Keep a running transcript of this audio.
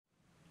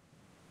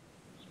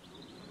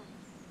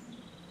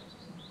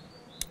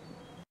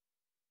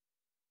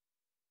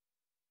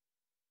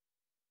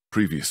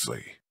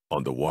Previously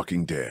on The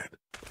Walking Dead.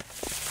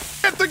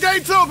 Get the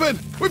gates open!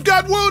 We've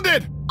got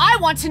wounded! I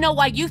want to know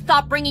why you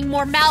thought bringing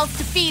more mouths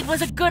to feed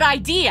was a good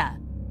idea.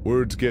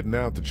 Word's getting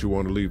out that you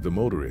want to leave the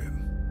motor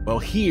in. Well,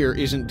 here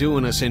isn't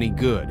doing us any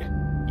good.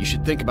 You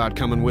should think about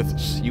coming with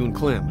us, you and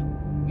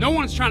Clem. No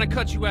one's trying to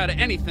cut you out of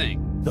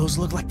anything. Those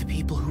look like the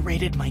people who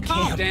raided my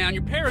Calm camp. down,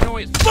 you're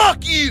paranoid as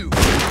fuck you!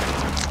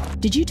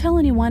 Did you tell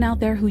anyone out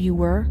there who you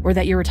were, or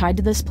that you were tied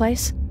to this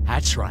place?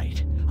 That's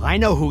right. I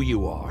know who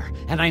you are,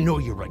 and I know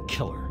you're a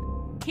killer.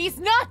 He's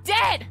not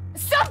dead!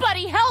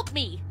 Somebody help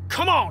me!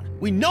 Come on!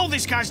 We know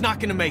this guy's not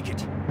gonna make it!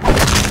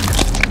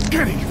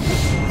 Get him!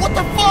 What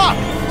the fuck?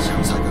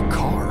 Sounds like a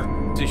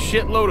car. It's a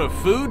shitload of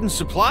food and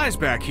supplies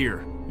back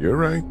here. You're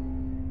right.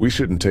 We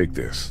shouldn't take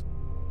this.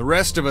 The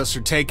rest of us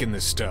are taking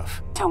this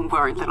stuff. Don't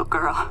worry, little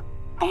girl.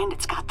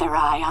 Bandits got their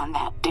eye on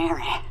that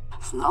dairy.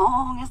 As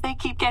long as they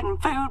keep getting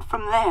food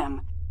from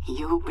them,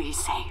 you'll be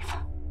safe.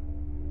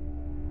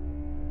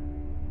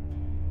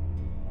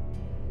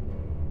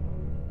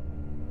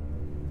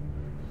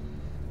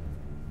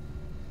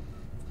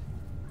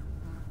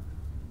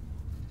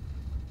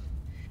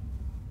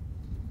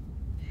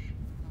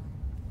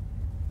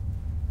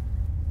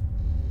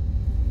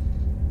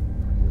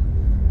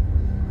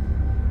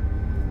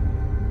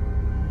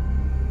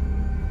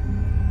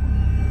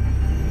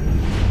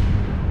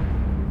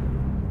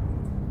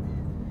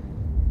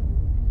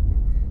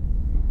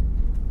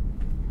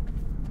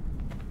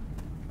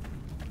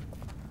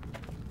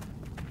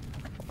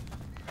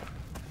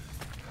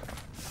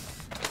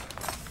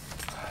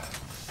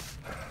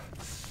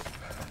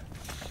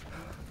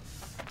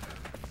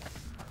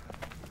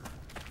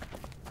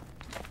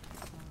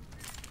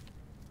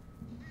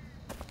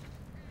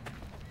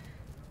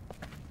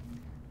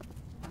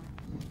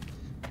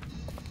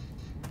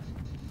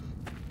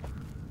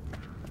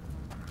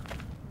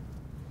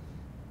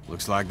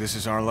 Looks like this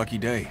is our lucky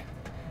day.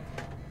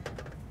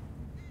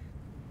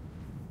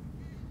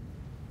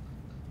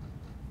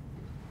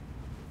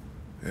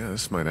 Yeah,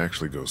 this might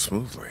actually go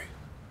smoothly.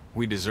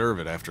 We deserve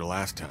it after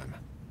last time.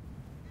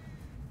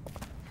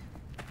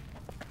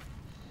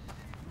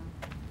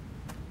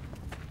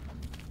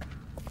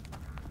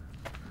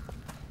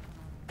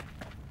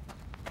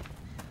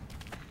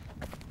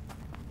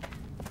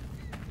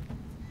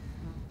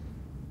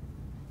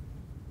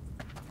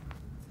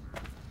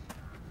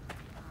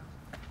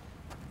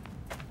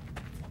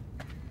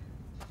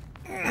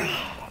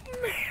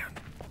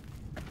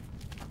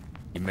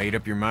 You made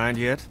up your mind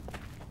yet?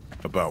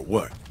 About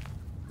what?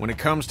 When it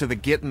comes to the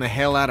getting the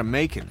hell out of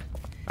Macon,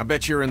 I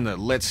bet you're in the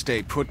let's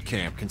stay put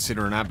camp,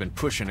 considering I've been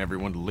pushing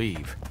everyone to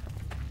leave.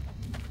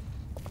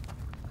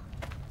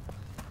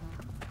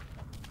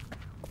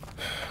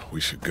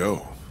 We should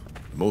go.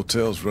 The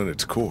motel's run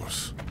its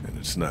course, and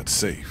it's not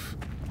safe.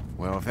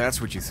 Well, if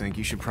that's what you think,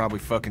 you should probably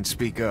fucking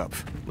speak up.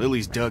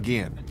 Lily's dug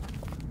in.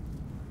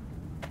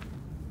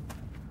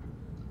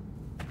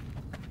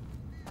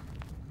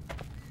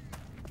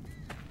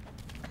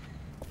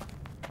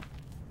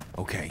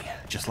 Okay,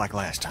 just like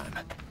last time.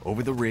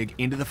 Over the rig,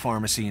 into the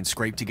pharmacy, and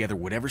scrape together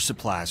whatever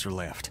supplies are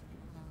left.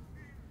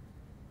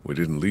 We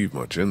didn't leave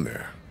much in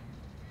there.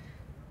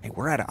 Hey,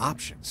 we're out of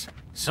options.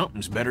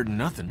 Something's better than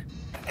nothing.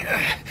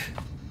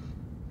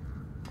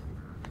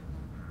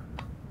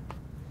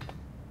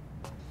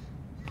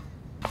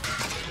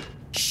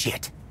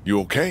 Shit. You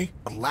okay?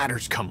 The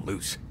ladder's come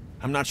loose.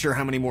 I'm not sure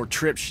how many more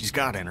trips she's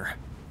got in her.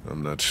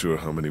 I'm not sure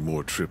how many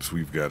more trips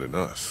we've got in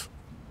us.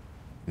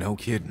 No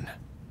kidding.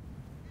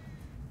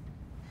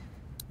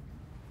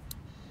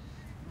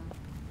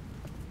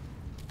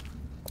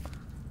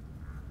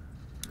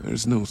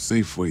 There's no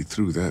safe way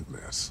through that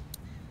mess.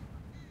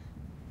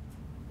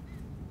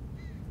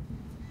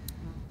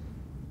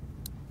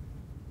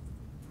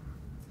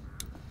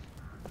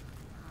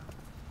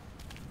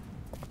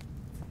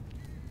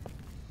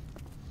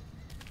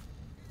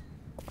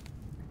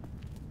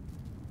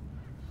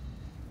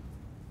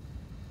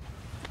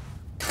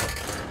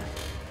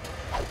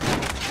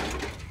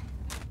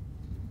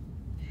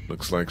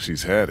 Looks like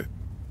she's had it.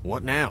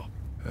 What now?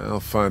 I'll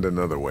find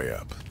another way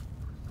up.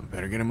 I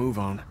better get a move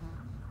on.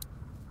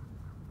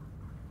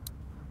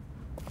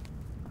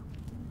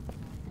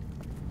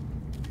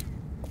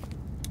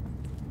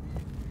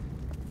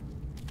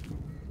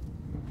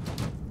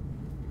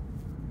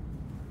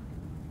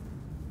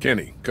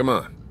 Kenny, come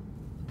on.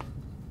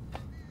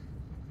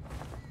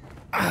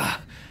 Ah,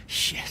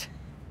 shit.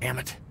 Damn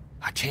it.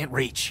 I can't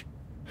reach.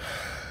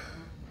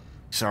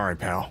 Sorry,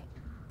 pal.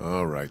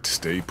 All right,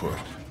 stay put.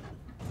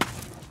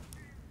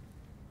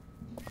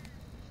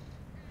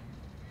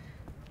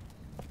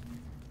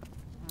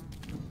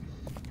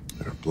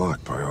 They're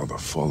blocked by all the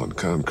fallen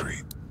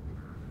concrete.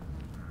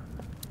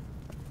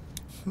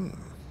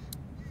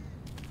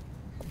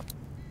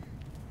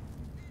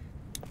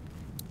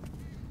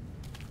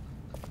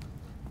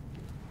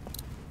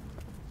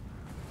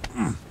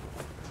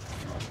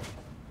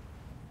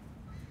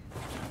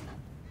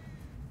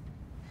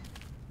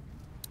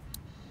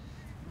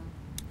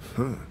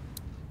 Huh.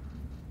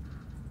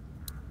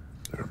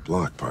 They're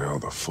blocked by all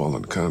the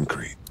fallen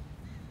concrete.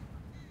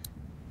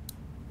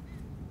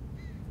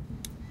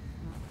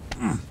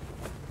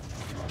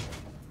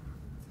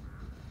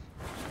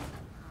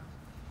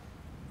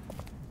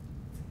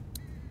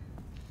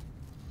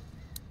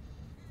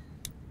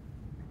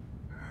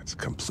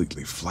 It's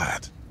completely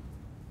flat.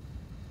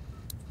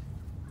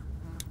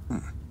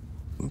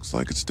 Looks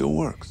like it still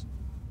works.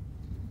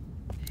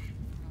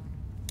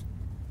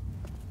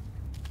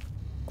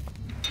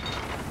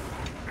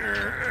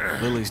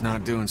 Lily's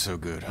not doing so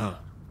good, huh?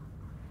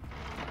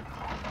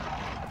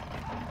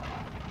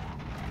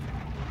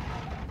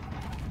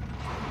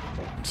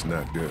 It's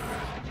not good.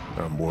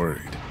 I'm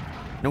worried.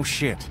 No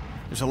shit.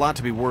 There's a lot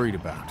to be worried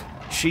about.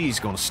 She's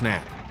gonna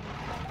snap.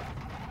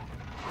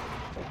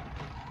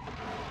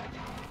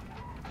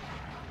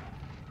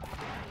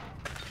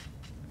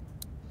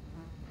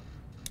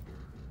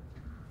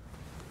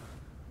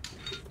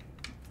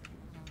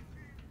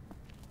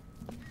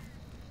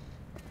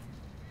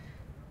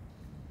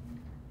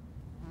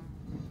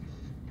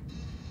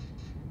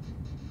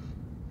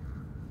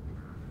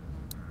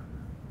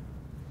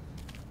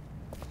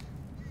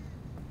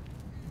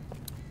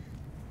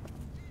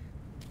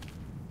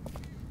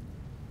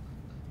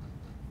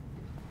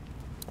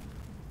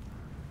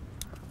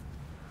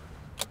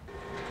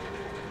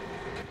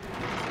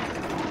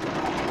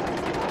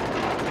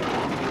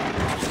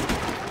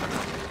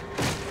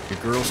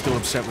 Girl still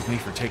upset with me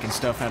for taking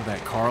stuff out of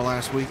that car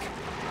last week?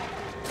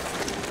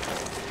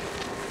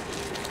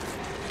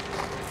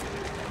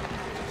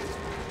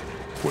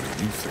 What do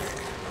you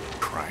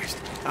think? Christ,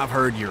 I've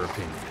heard your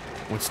opinion.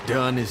 What's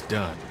done is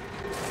done.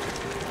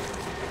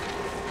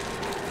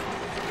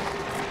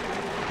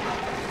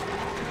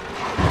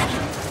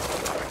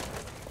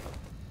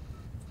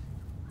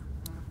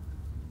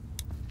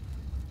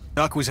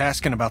 Duck was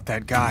asking about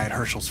that guy at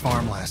Herschel's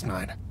farm last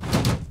night.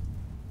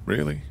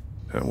 Really?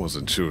 I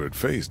wasn't sure it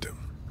fazed him.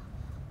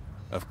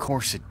 Of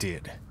course it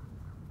did.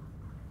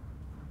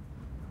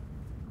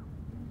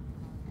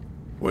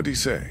 What'd he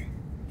say?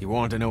 He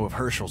wanted to know if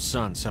Herschel's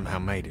son somehow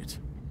made it.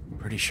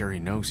 Pretty sure he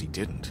knows he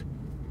didn't.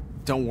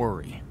 Don't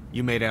worry.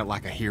 You made out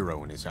like a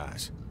hero in his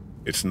eyes.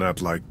 It's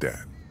not like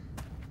that.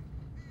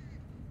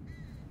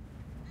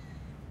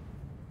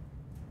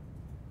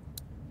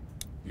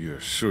 You're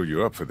sure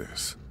you're up for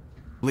this?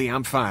 Lee,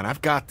 I'm fine.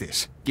 I've got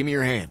this. Give me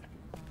your hand.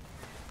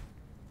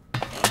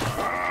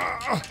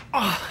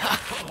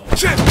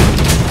 Shit!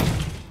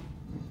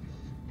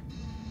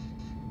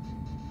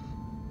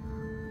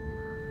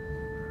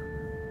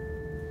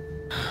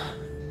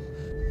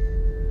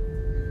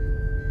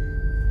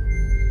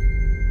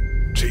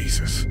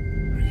 Jesus.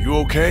 Are you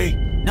okay?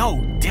 No,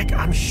 Dick,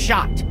 I'm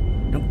shot.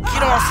 Now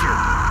get off here.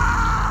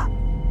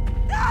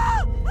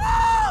 No!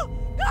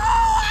 Go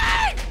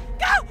away!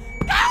 Go!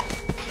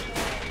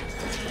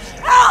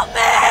 Help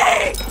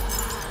me!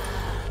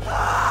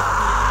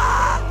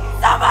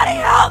 Somebody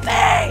help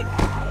me!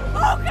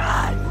 Oh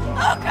God!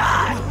 Oh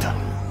God!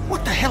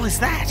 What the hell is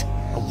that?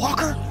 A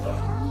walker?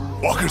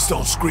 Walkers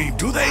don't scream,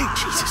 do they?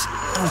 Jesus,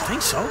 I don't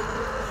think so.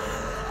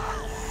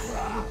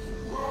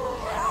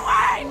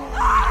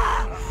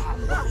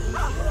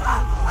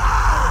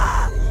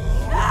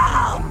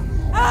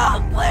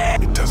 Help,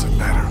 please! It doesn't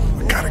matter.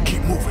 We gotta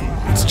keep moving.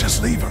 Let's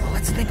just leave her.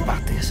 Let's think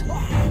about this.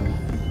 Fuck.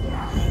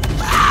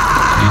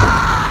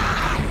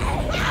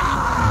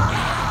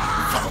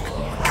 We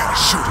gotta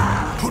shoot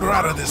her. Put her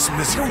out of this I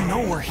misery. don't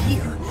know we're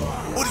here.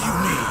 What do you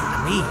mean? I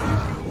mean,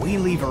 we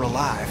leave her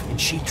alive, and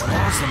she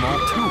draws them all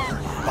to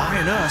her,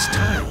 buying us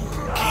time.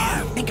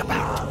 Can't. Think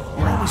about it.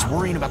 We're always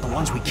worrying about the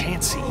ones we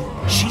can't see.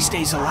 She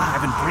stays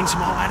alive and brings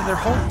them all out of their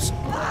holes.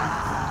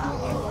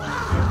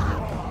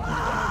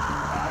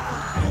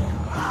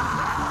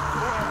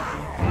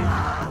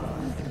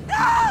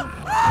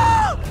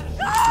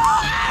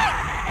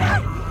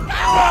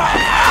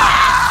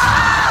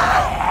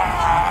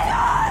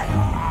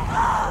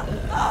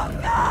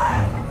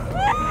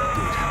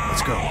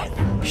 Let's go.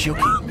 She'll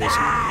keep busy.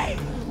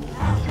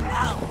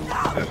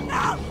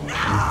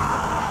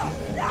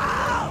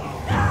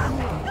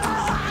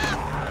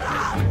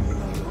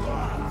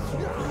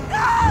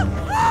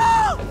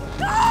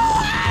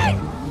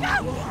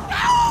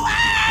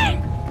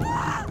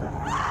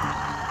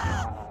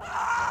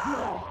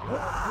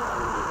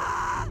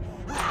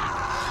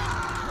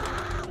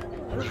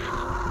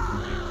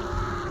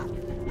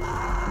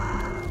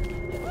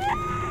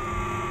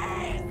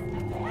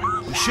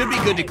 We should be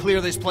good to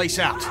clear this place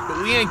out,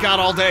 but we ain't got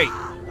all day.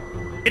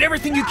 Get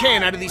everything you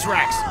can out of these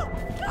racks.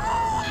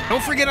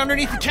 Don't forget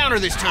underneath the counter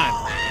this time.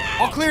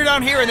 I'll clear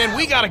down here and then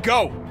we gotta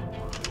go.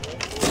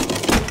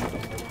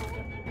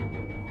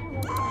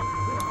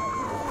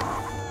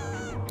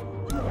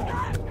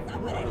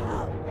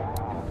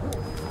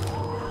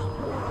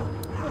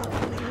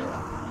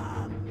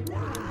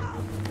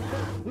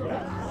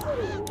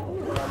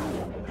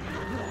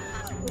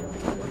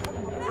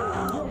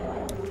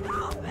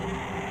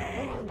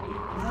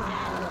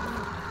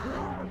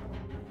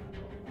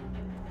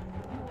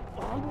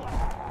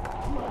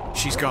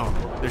 She's gone.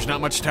 There's not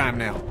much time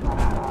now.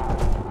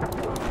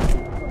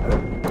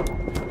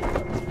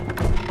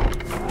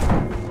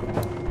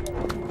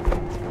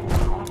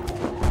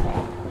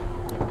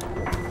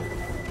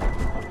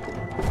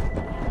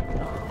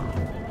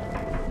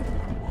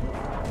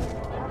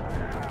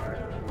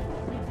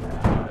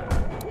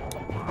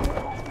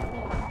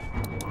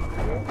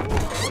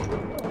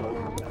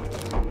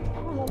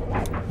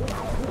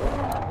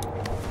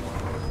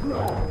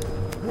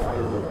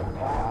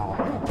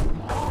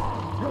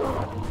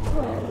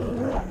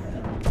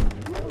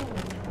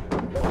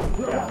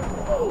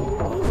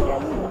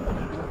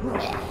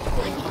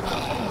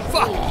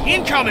 Fuck!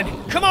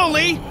 Incoming! Come on,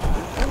 Lee!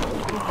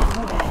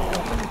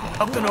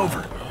 Up and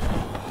over.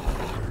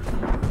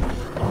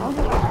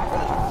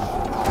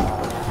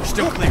 We're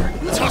still clear.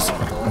 Let's hustle.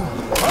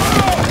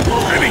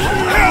 Ready,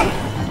 help!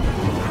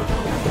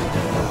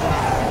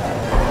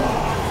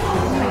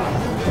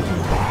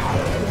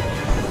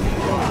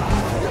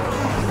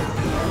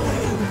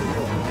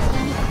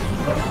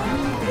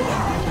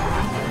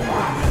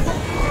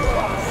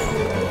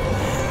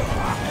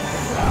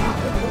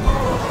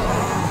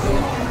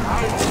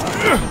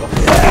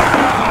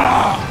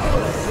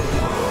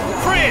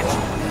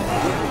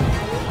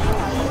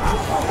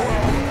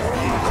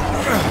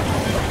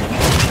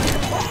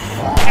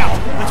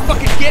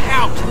 Get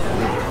out!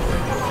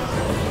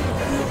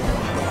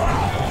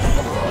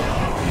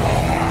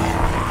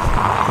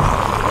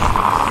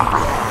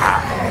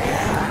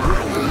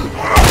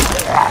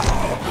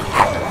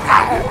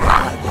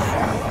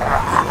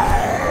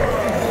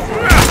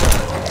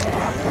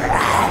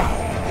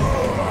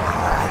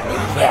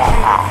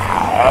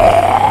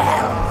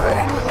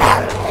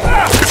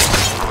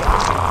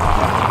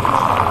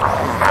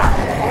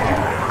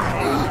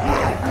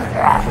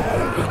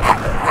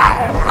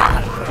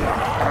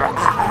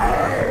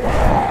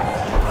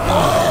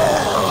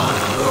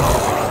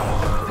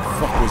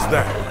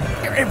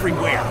 You're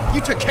everywhere.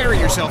 You took care of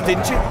yourself,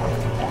 didn't you?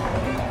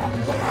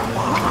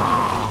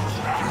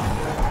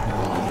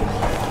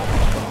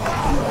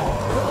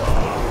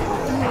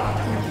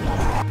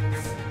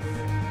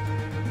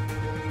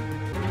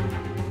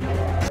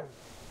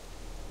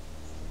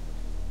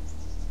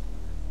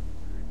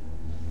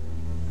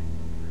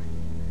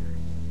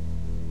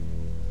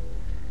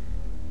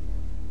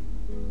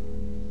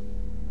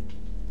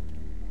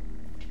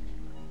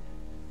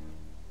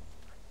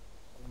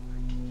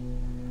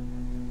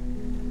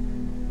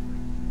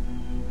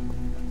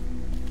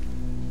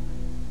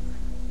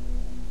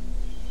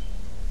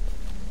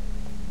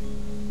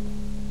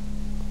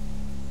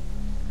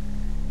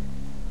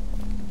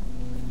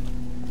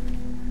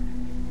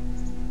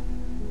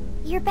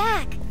 You're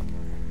back.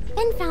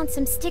 Ben found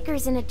some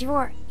stickers in a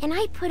drawer, and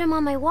I put them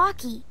on my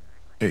walkie.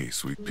 Hey,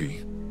 Sweet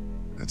Pea.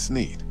 That's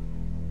neat.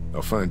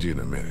 I'll find you in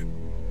a minute.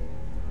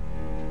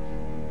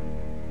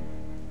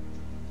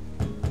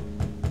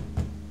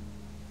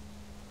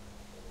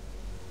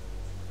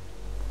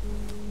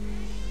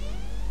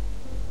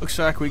 Looks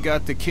like we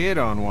got the kid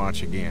on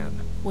watch again.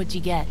 What'd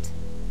you get?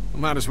 We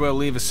might as well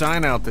leave a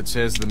sign out that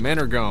says the men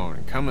are gone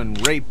and come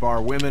and rape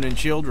our women and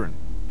children.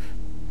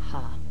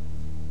 Huh.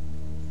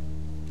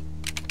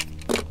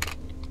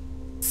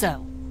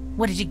 So,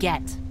 what did you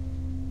get?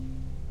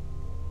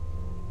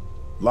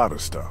 Lot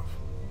of stuff.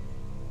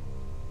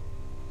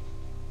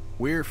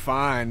 We're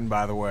fine,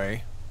 by the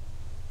way.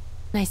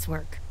 Nice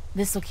work.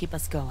 This'll keep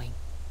us going.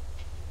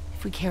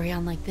 If we carry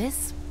on like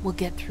this, we'll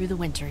get through the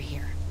winter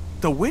here.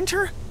 The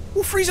winter?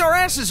 We'll freeze our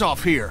asses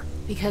off here.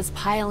 Because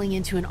piling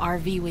into an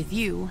RV with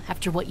you,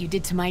 after what you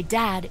did to my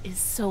dad, is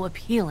so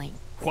appealing.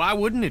 Why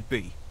wouldn't it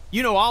be?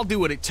 You know I'll do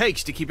what it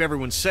takes to keep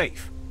everyone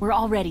safe. We're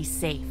already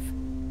safe.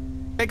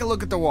 Take a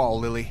look at the wall,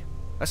 Lily.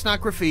 That's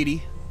not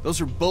graffiti.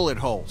 Those are bullet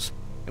holes.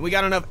 And we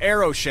got enough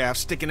arrow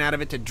shafts sticking out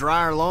of it to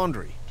dry our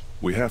laundry.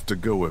 We have to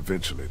go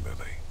eventually,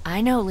 Lily.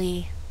 I know,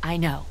 Lee. I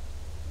know.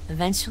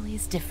 Eventually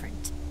is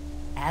different.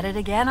 At it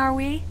again, are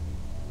we?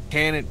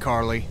 Can it,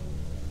 Carly?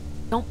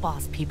 Don't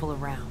boss people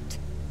around.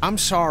 I'm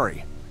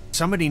sorry.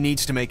 Somebody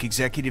needs to make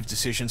executive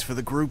decisions for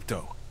the group,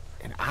 though.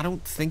 And I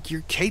don't think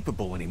you're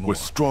capable anymore. We're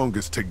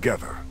strongest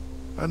together.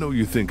 I know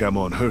you think I'm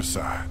on her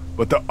side,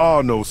 but there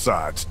are no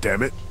sides,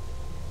 damn it.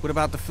 What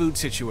about the food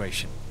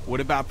situation? What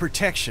about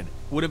protection?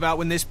 What about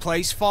when this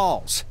place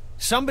falls?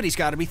 Somebody's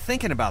got to be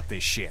thinking about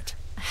this shit.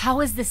 How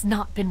has this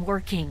not been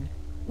working?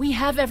 We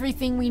have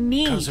everything we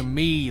need. Because of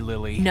me,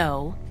 Lily.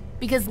 No,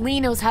 because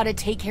Lee knows how to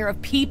take care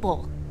of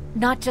people,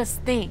 not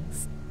just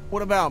things.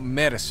 What about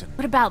medicine?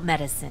 What about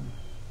medicine?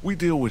 We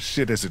deal with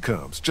shit as it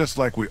comes, just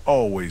like we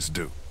always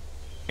do.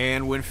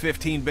 And when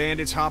 15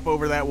 bandits hop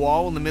over that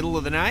wall in the middle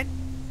of the night?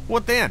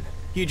 What then?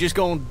 You just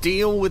gonna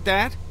deal with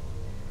that?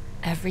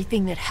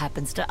 Everything that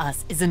happens to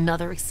us is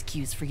another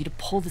excuse for you to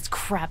pull this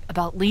crap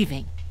about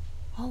leaving.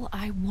 All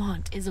I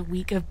want is a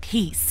week of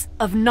peace,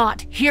 of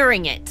not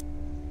hearing it.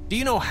 Do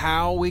you know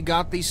how we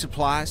got these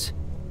supplies?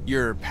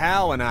 Your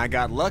pal and I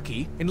got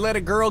lucky and let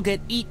a girl get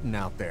eaten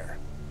out there.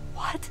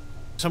 What?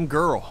 Some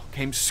girl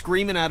came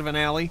screaming out of an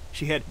alley.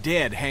 She had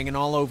dead hanging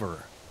all over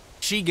her.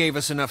 She gave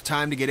us enough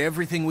time to get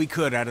everything we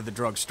could out of the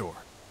drugstore.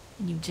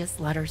 And you just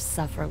let her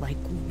suffer like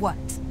what?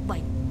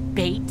 Like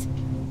bait?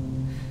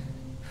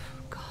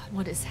 God,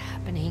 what is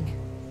happening?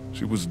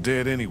 She was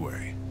dead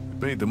anyway.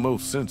 It made the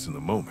most sense in the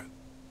moment.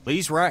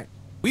 Lee's right.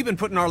 We've been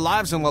putting our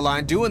lives on the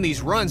line doing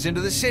these runs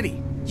into the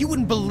city. You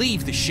wouldn't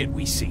believe the shit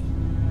we see.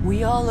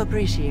 We all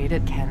appreciate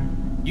it,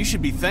 Ken. You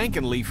should be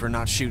thanking Lee for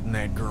not shooting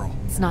that girl.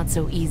 It's not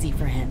so easy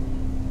for him.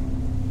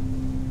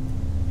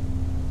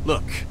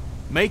 Look,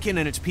 Macon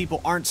and its people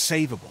aren't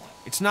savable.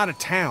 It's not a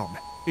town.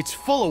 It's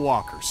full of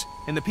walkers,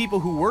 and the people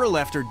who were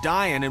left are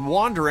dying and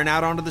wandering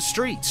out onto the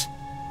streets.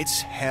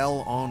 It's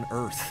hell on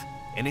earth.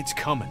 and it's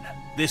coming.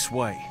 This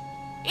way.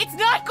 It's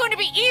not going to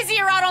be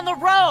easier out on the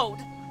road!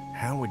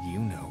 How would you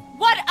know?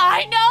 What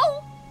I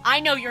know? I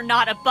know you're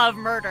not above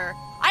murder.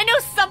 I know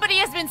somebody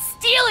has been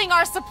stealing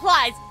our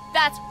supplies.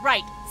 That's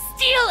right,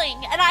 stealing!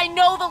 And I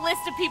know the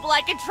list of people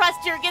I can trust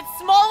here gets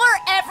smaller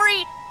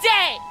every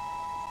day!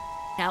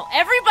 Now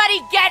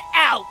everybody get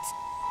out!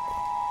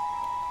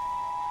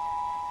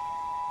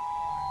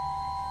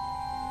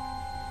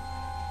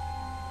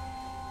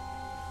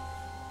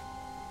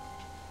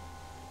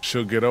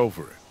 She'll get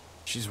over it.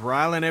 She's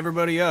riling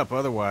everybody up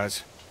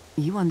otherwise.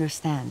 You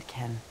understand,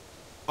 Ken.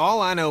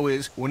 All I know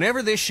is,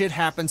 whenever this shit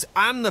happens,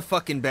 I'm the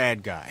fucking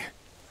bad guy.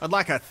 I'd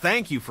like a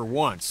thank you for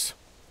once.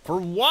 For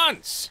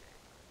once!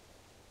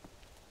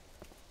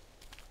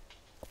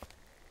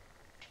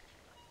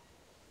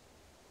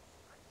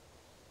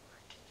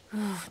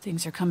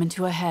 Things are coming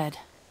to a head.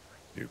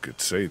 You could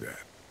say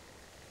that.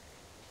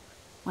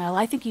 Well,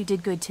 I think you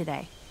did good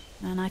today.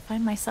 And I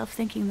find myself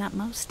thinking that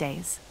most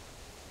days.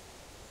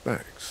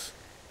 Thanks.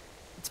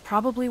 It's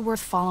probably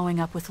worth following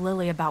up with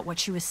Lily about what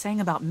she was saying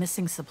about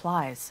missing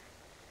supplies.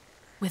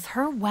 With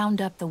her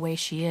wound up the way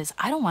she is,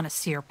 I don't want to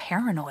see her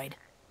paranoid.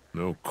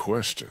 No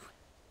question.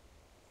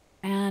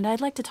 And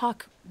I'd like to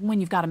talk when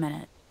you've got a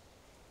minute.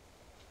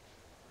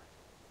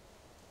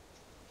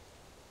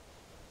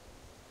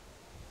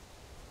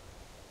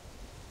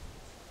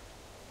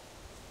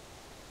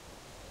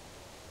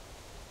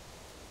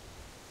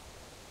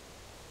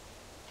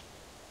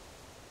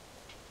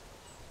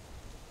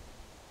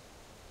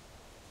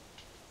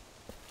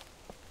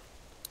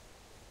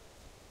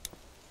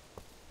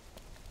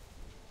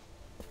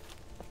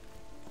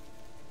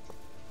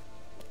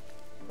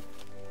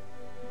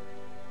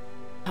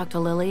 Talk to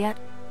Lily yet?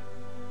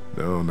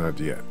 No, not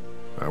yet.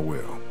 I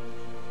will.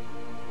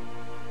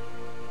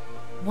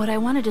 What I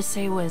wanted to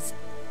say was,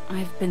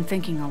 I've been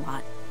thinking a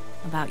lot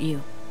about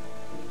you.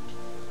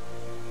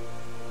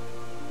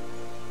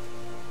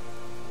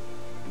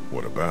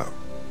 What about?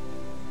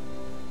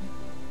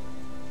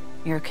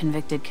 You're a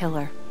convicted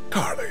killer.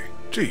 Carly,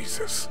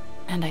 Jesus.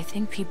 And I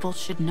think people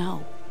should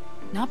know.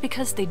 Not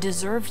because they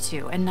deserve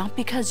to, and not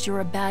because you're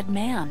a bad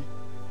man.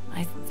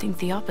 I think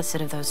the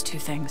opposite of those two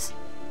things.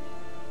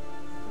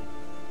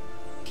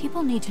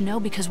 People need to know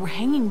because we're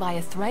hanging by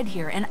a thread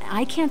here, and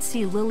I can't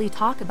see Lily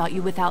talk about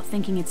you without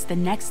thinking it's the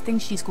next thing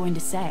she's going to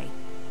say.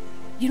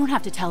 You don't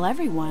have to tell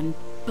everyone,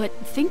 but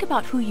think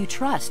about who you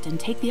trust and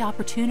take the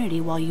opportunity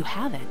while you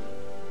have it.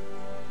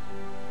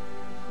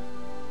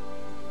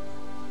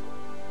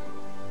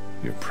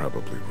 You're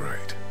probably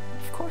right.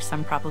 Of course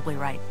I'm probably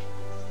right.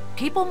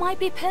 People might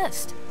be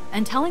pissed,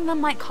 and telling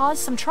them might cause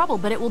some trouble,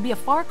 but it will be a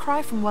far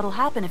cry from what'll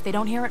happen if they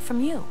don't hear it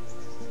from you.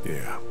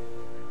 Yeah.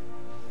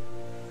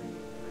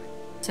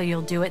 So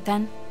you'll do it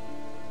then?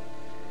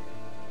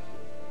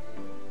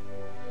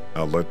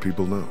 I'll let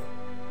people know.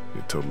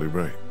 You're totally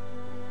right.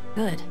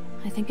 Good.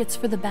 I think it's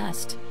for the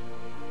best.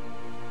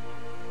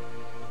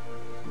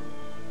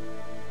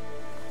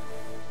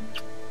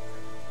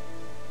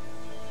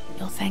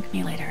 You'll thank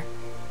me later.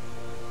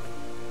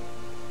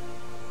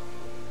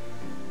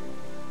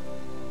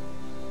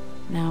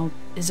 Now,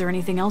 is there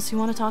anything else you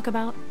want to talk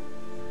about?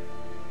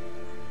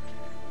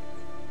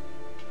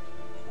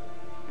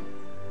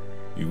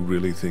 You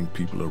really think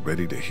people are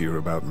ready to hear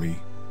about me?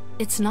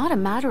 It's not a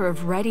matter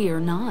of ready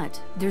or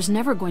not. There's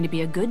never going to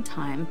be a good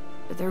time,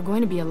 but there are going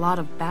to be a lot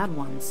of bad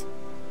ones.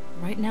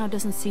 Right now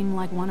doesn't seem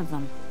like one of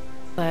them.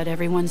 But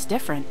everyone's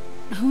different.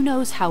 Who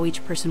knows how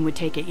each person would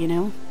take it, you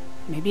know?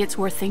 Maybe it's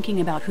worth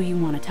thinking about who you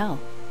want to tell.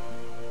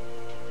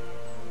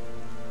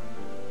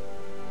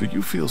 Do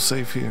you feel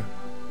safe here?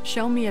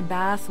 Show me a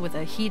bath with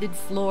a heated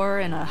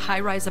floor in a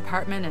high-rise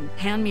apartment and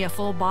hand me a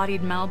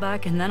full-bodied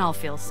Malbec and then I'll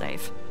feel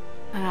safe.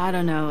 I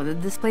don't know,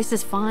 this place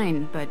is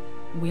fine, but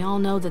we all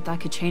know that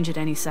could change at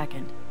any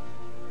second.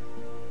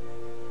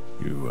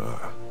 You,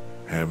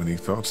 have any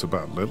thoughts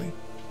about Lily?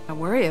 I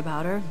worry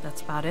about her,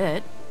 that's about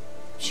it.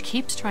 She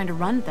keeps trying to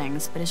run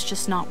things, but it's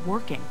just not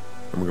working.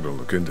 I'm gonna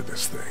look into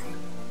this thing.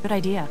 Good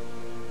idea.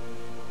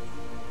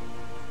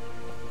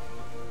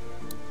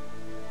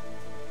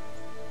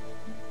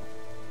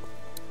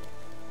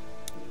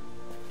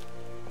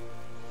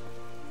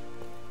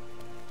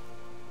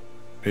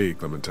 Hey,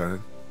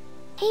 Clementine.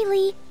 Hey,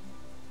 Lee.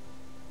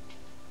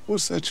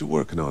 What's that you're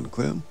working on,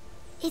 Clem?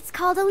 It's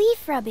called a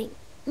leaf rubbing.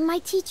 My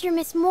teacher,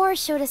 Miss Moore,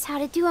 showed us how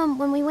to do them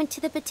when we went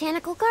to the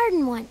botanical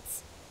garden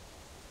once.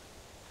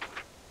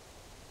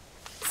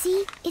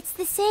 See? It's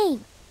the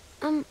same.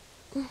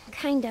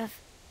 Kind of.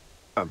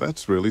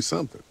 That's really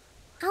something.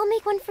 I'll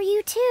make one for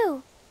you,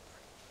 too.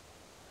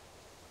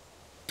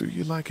 Do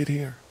you like it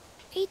here?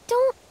 I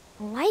don't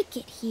like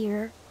it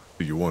here.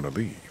 Do you want to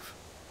leave?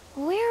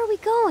 Where are we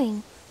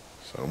going?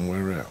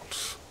 Somewhere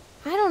else.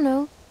 I don't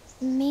know.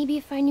 Maybe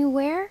if I knew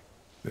where?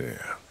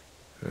 Yeah,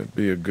 that'd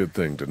be a good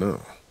thing to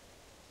know.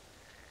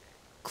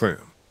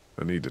 Clem,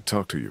 I need to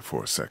talk to you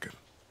for a second.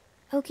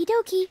 Okie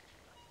dokie.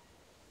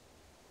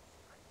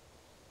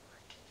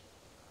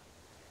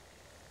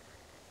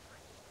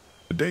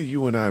 The day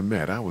you and I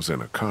met, I was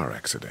in a car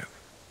accident.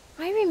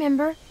 I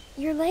remember.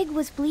 Your leg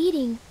was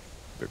bleeding.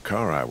 The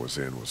car I was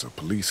in was a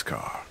police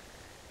car,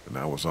 and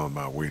I was on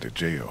my way to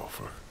jail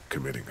for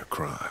committing a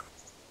crime.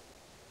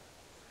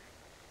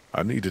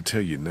 I need to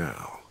tell you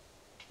now,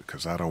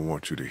 because I don't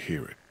want you to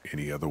hear it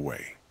any other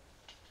way.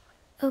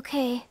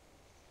 Okay.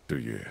 Do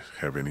you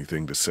have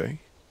anything to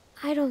say?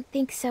 I don't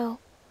think so.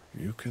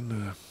 You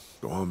can,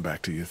 go on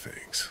back to your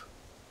things.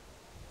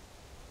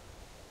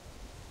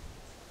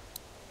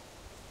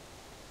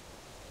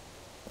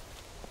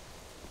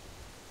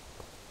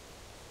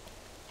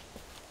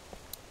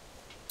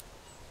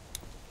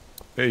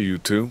 Hey, you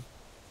two.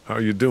 How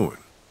you doing?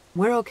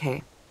 We're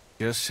okay.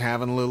 Just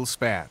having a little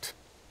spat.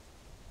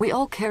 We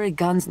all carry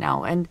guns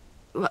now, and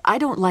I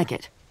don't like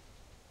it.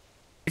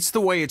 It's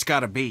the way it's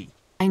gotta be.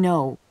 I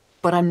know,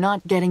 but I'm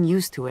not getting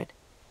used to it.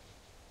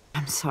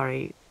 I'm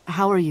sorry.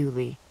 How are you,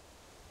 Lee?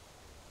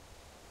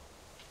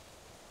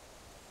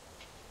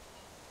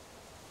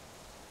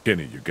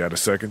 Kenny, you got a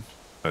second?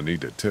 I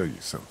need to tell you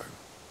something.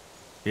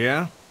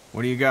 Yeah?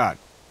 What do you got?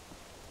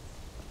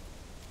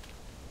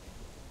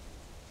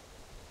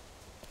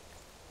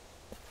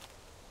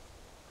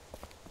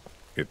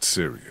 It's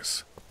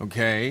serious.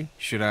 Okay,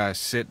 should I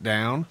sit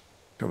down?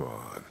 Come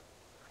on.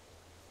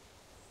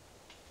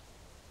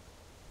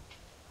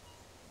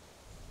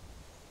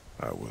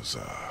 I was,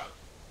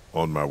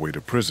 on my way to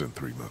prison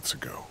 3 months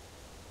ago.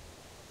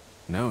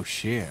 No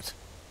shit.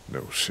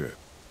 No shit.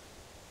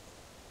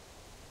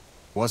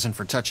 Wasn't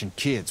for touching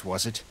kids,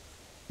 was it?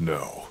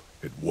 No,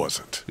 it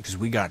wasn't. Because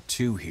we got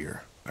two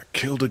here. I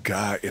killed a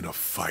guy in a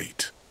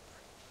fight.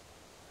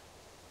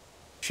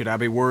 Should I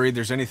be worried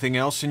there's anything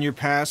else in your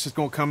past that's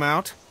gonna come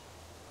out?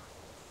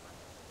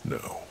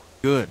 No.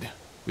 Good.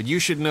 But you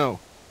should know,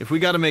 if we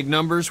gotta make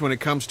numbers when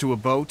it comes to a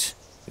boat,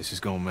 this is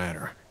gonna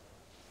matter.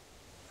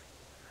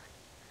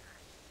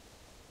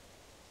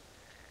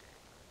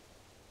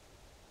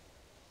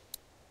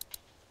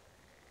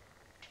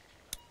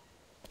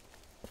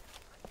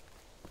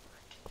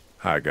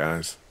 Hi,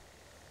 guys.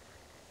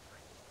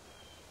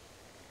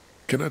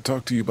 Can I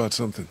talk to you about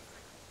something?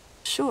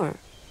 Sure.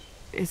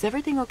 Is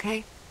everything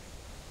okay?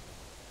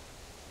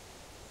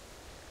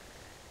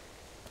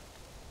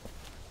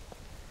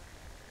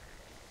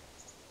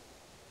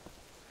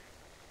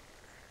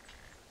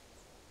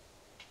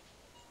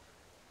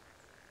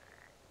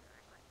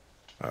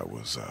 I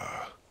was,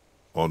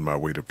 on my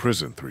way to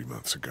prison 3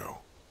 months ago.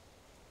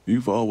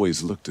 You've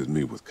always looked at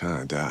me with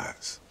kind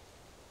eyes.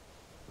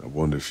 I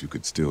wonder if you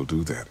could still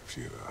do that if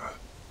you,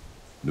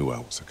 knew I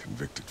was a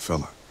convicted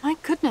felon. My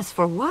goodness,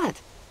 for what?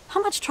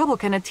 How much trouble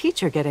can a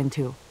teacher get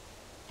into?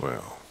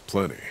 Well,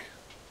 plenty.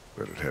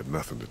 But it had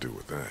nothing to do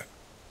with that.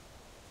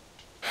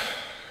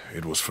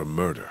 It was for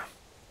murder.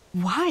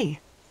 Why?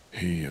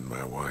 He and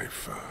my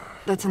wife,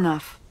 That's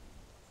enough.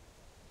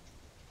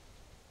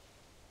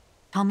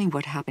 Tell me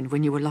what happened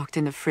when you were locked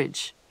in the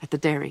fridge at the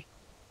dairy.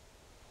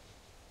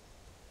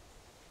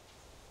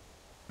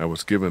 I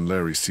was giving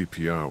Larry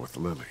CPR with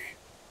Lily.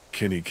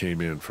 Kenny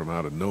came in from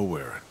out of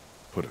nowhere and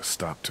put a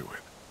stop to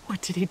it.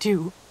 What did he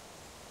do?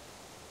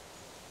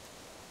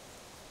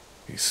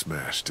 He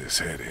smashed his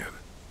head in.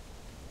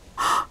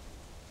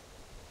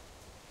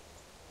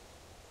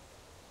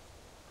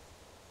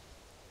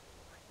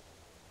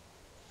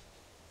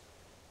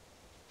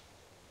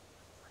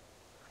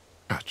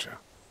 Gotcha.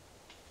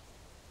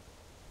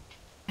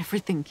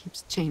 Everything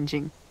keeps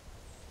changing.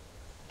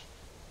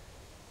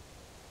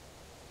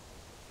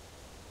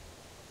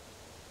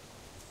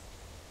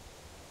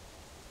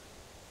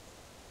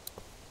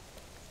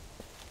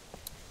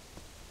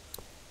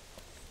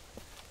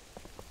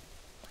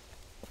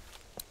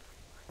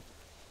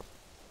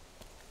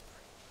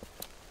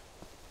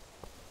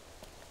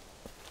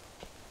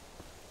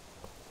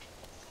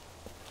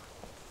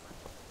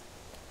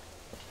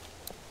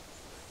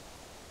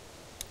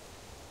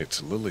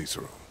 It's Lily's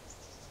room.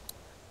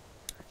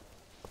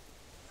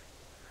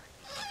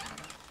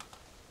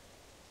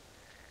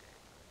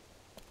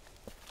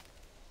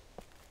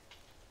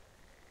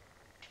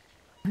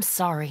 I'm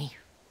sorry.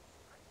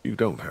 You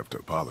don't have to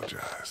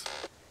apologize.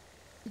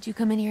 Did you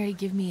come in here to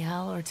give me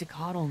hell or to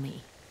coddle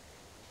me?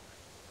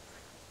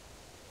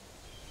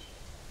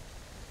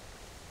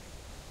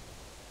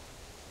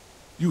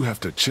 You have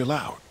to chill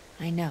out.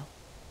 I know.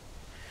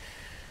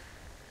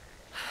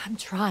 I'm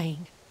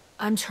trying.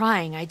 I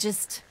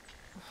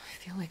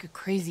feel like a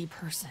crazy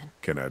person.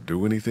 Can I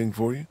do anything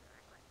for you?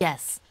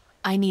 Yes,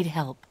 I need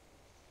help.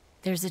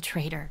 There's a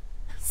traitor.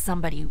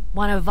 Somebody,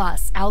 one of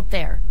us, out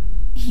there.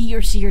 He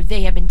or she or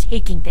they have been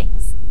taking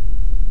things.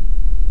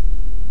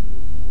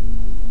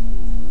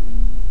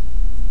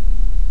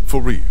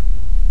 For real?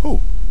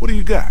 Who? What do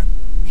you got?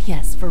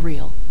 Yes, for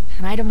real.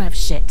 And I don't have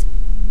shit.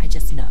 I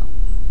just know.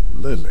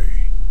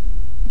 Lily.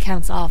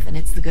 Counts off and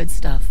it's the good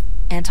stuff.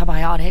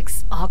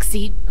 Antibiotics,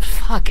 oxy,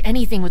 fuck,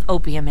 anything with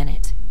opium in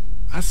it.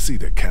 I see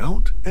the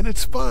count, and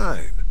it's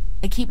fine.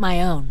 I keep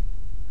my own.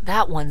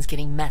 That one's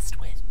getting messed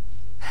with.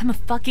 I'm a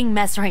fucking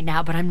mess right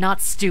now, but I'm not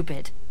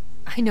stupid.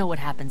 I know what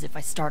happens if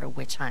I start a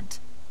witch hunt.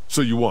 So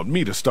you want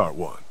me to start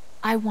one?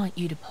 I want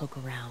you to poke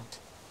around.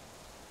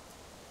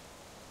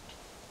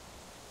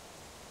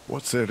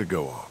 What's there to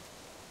go on?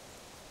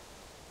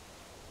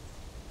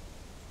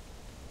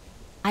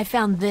 I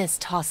found this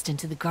tossed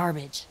into the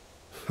garbage.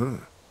 Huh.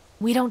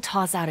 We don't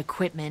toss out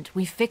equipment,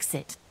 we fix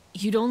it.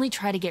 You'd only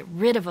try to get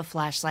rid of a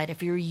flashlight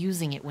if you were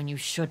using it when you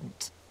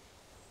shouldn't.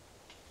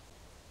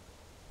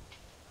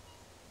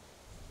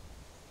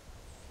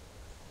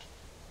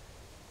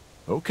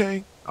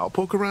 Okay, I'll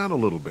poke around a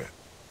little bit.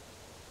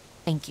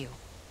 Thank you.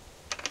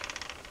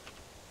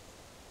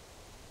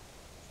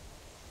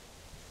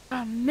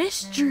 A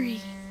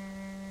mystery.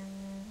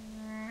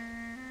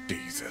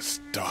 Jesus,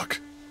 Doc.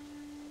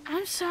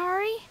 I'm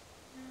sorry.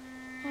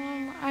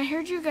 I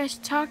heard you guys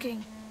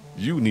talking.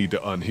 You need to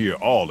unhear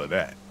all of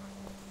that.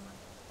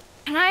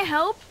 Can I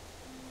help?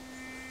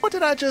 What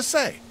did I just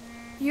say?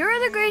 You're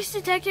the Grace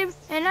Detective,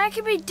 and I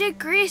can be Dick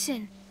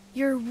Grayson,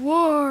 your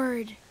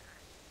ward.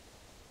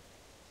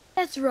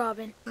 That's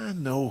Robin. I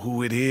know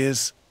who it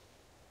is.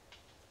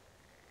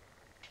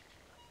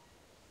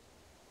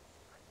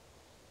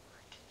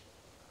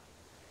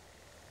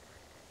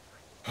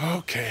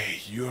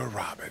 Okay, you're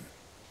Robin.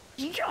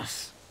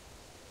 Yes.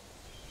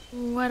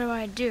 What do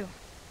I do?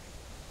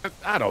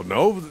 I don't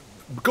know.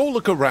 Go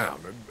look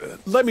around.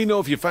 Let me know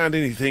if you find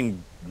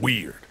anything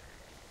weird.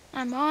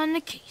 I'm on the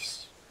case.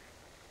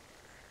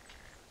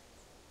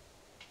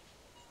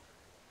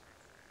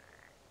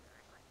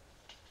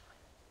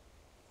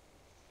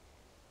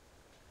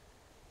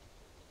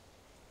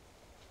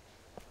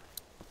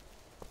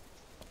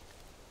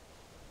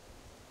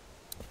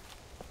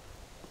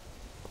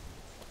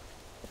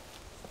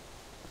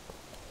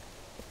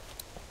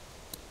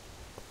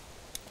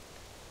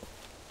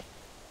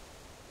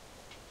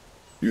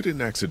 You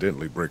didn't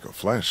accidentally break a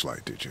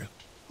flashlight, did you?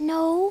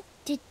 No.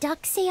 Did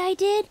Duck say I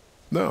did?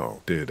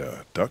 No. Did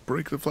Duck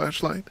break the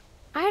flashlight?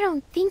 I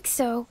don't think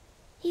so.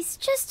 He's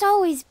just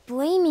always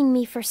blaming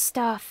me for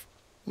stuff.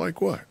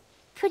 Like what?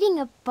 Putting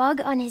a bug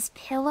on his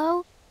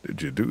pillow?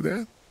 Did you do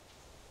that?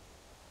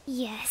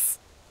 Yes.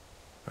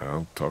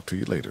 I'll talk to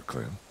you later,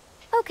 Clem.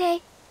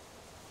 Okay.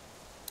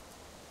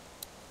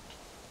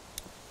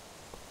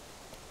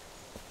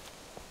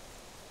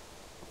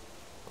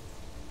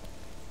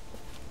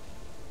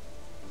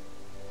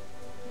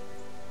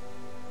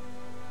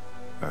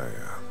 I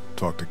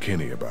talked to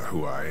Kenny about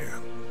who I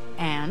am.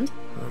 And?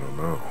 I don't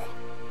know.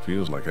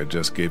 Feels like I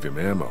just gave him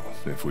ammo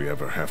if we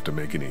ever have to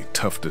make any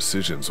tough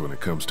decisions when it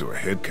comes to a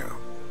head count.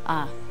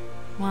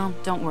 Well,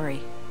 don't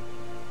worry.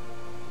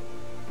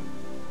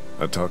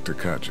 I talked to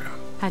Katja.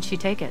 How'd she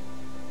take it?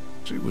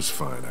 She was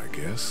fine, I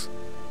guess.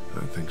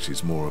 I think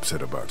she's more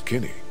upset about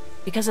Kenny.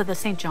 Because of the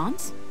St.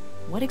 John's?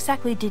 What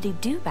exactly did he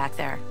do back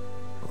there?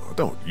 Oh,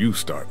 don't you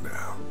start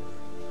now.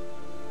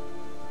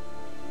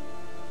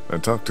 I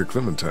talked to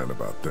Clementine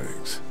about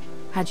things.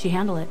 How'd she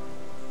handle it?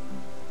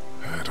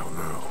 I don't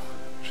know.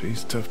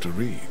 She's tough to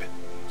read.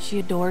 She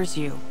adores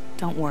you.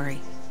 Don't worry.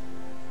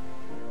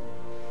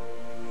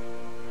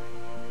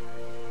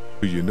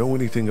 Do you know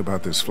anything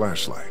about this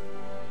flashlight?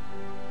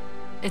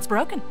 It's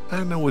broken.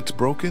 I know it's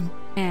broken.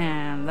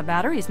 And the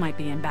batteries might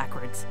be in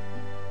backwards.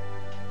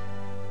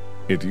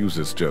 It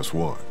uses just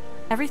one.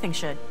 Everything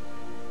should.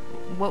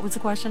 What was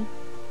the question?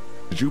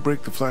 Did you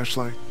break the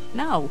flashlight?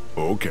 No.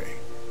 Okay.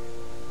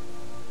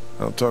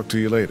 I'll talk to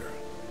you later.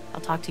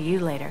 I'll talk to you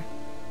later.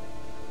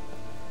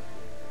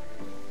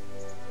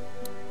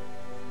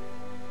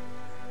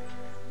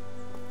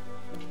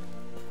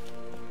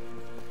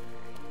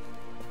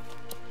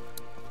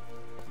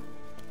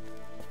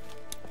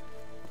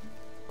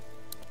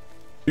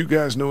 You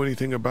guys know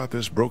anything about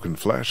this broken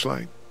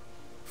flashlight?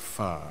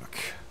 Fuck.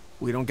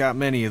 We don't got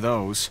many of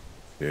those.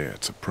 Yeah,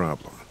 it's a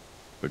problem.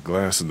 The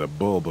glass and the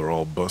bulb are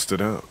all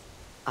busted out.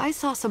 I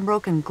saw some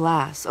broken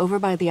glass over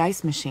by the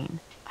ice machine.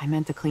 I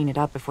meant to clean it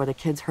up before the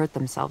kids hurt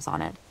themselves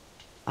on it.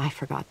 I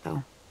forgot,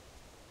 though.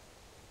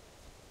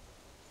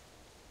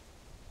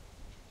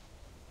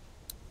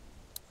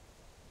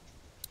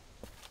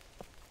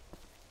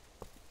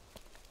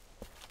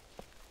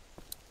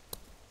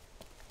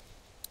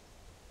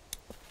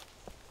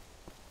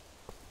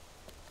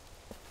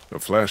 The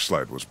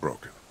flashlight was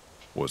broken.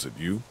 Was it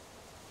you?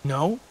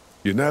 No?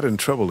 You're not in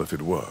trouble if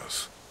it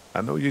was.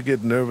 I know you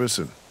get nervous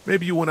and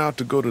maybe you went out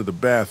to go to the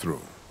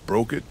bathroom,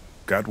 broke it,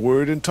 got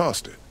word and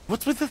tossed it.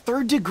 What's with the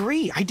third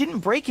degree? I didn't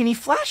break any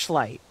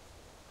flashlight.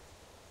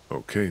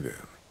 Okay then.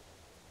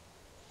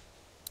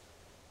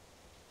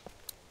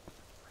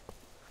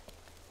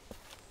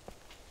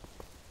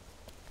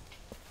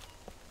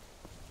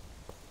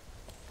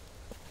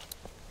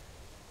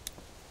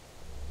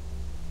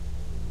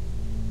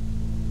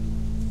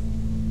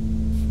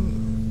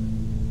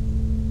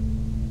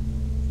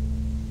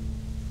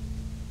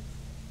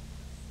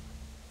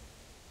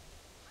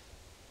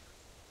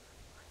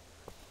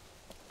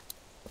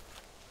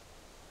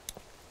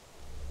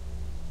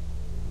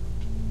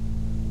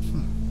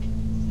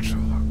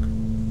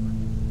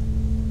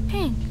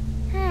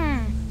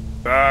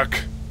 Doc.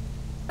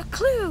 A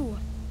clue.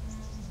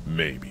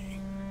 Maybe.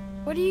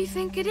 What do you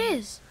think it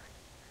is?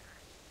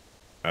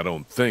 I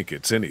don't think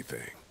it's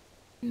anything.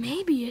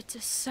 Maybe it's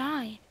a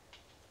sign.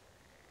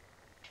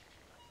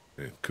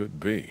 It could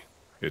be.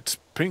 It's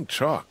pink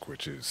chalk,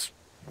 which is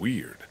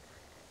weird.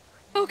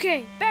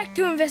 Okay, back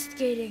to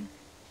investigating.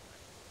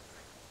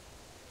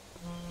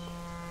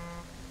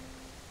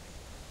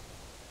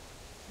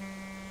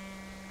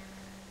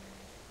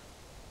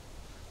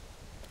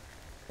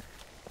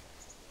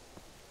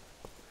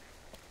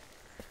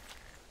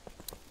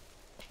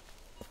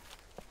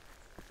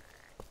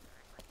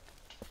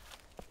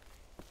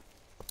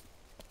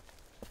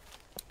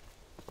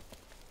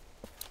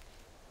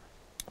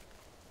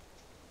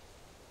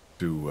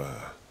 Do,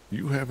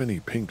 you have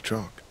any pink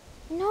chalk?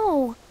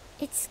 No,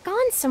 it's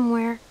gone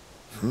somewhere.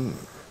 Do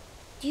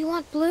you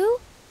want blue?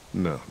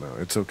 No,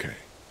 it's okay.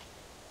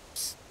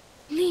 Psst,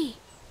 Lee.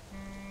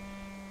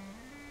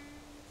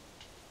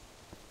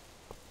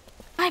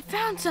 I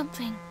found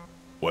something.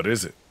 What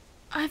is it?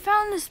 I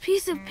found this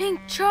piece of pink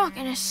chalk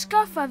and a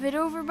scuff of it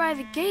over by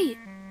the gate.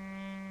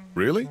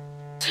 Really?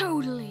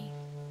 Totally.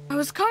 I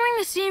was combing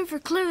the scene for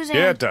clues and...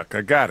 Yeah, Duck,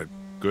 I got it.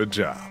 Good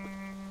job.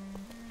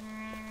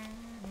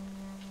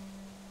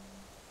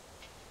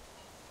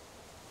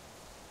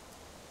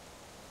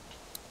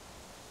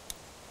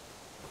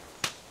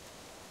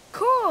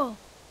 Cool.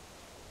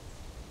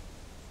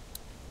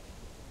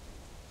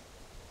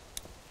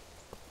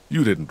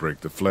 You didn't break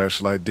the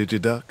flashlight, did you,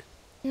 Duck?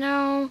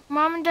 No,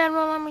 Mom and Dad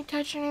won't let me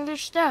touch any of their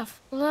stuff.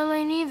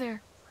 Lily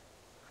neither.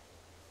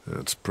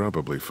 That's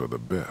probably for the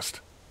best.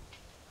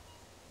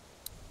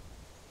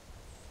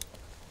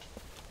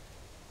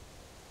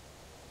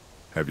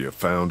 Have you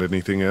found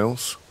anything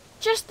else?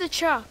 Just the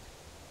chalk.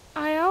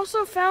 I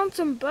also found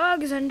some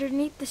bugs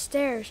underneath the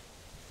stairs.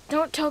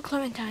 Don't tell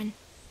Clementine.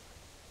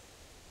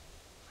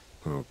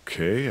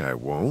 Okay, I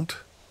won't.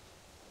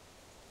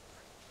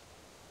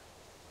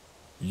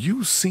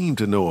 You seem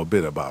to know a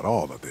bit about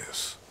all of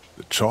this.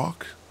 The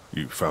chalk,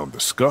 you found the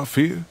scuff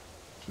here.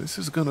 This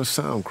is gonna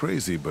sound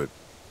crazy, but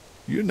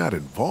you're not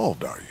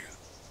involved, are you?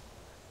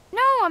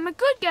 No, I'm a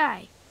good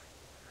guy.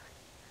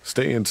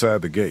 Stay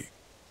inside the gate.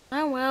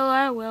 I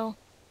will.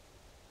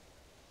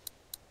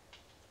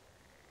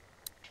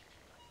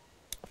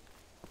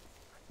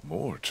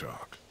 More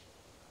chalk.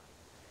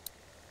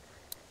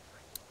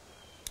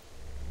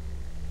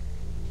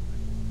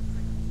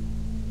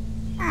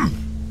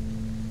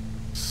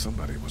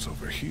 Somebody was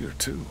over here,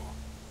 too.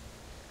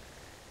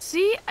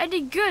 See? I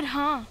did good,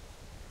 huh?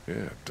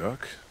 Yeah,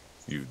 Duck,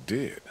 you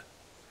did.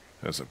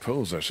 I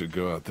suppose I should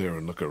go out there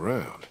and look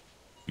around.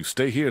 You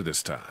stay here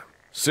this time.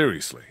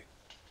 Seriously.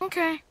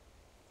 Okay.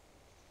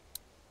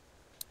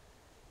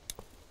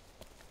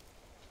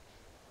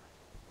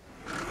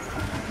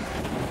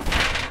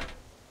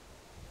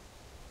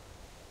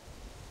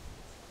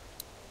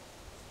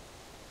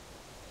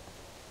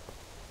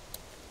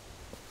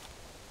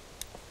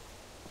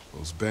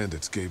 Those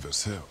bandits gave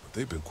us hell, but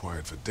they've been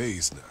quiet for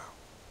days now.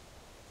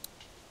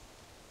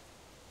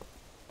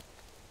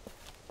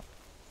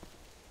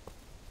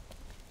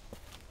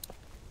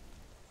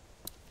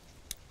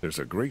 There's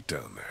a grate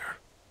down there.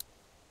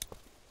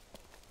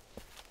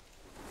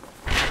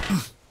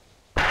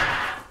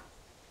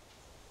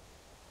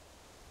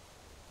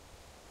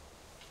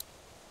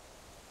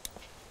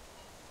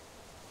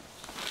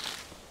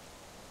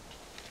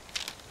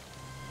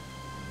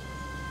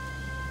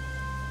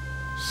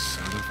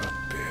 Son of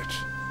a bitch.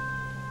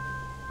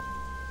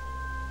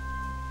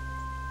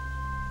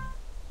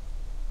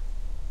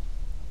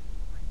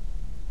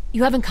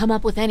 You haven't come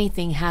up with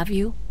anything, have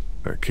you?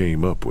 I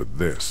came up with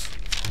this.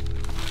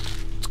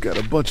 It's got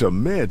a bunch of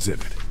meds in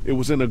it. It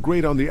was in a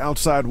grate on the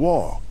outside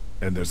wall,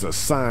 and there's a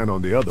sign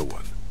on the other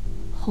one.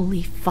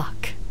 Holy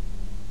fuck.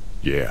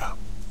 Yeah.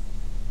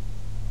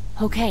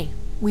 Okay,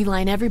 we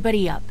line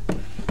everybody up.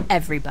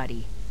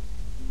 Everybody.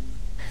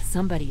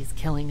 Somebody is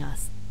killing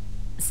us.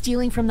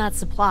 Stealing from that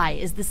supply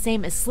is the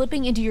same as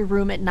slipping into your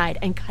room at night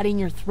and cutting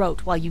your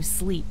throat while you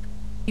sleep.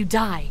 You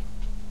die.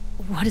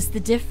 What is the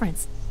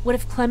difference? What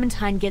if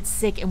Clementine gets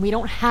sick and we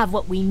don't have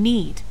what we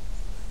need?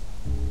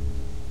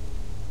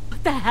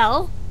 What the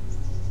hell?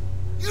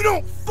 You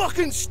don't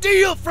fucking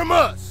steal from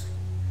us!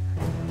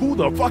 Who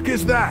the fuck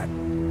is that?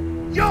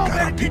 Y'all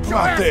better get your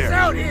asses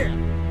out here!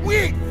 We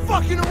ain't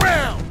fucking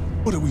around!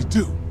 What do we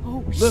do?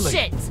 Oh, Lily.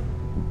 shit!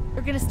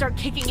 They're gonna start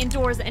kicking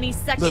indoors any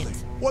second. Lily,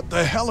 what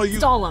the hell are you—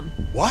 Stall him.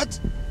 What?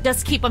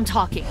 Just keep him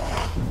talking.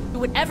 Do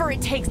whatever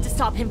it takes to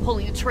stop him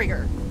pulling the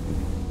trigger.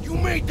 You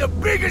made the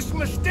biggest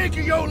mistake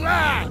of your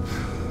life!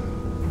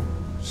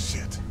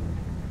 Shit.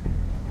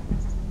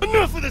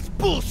 Enough of this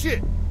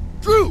bullshit!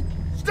 Drew,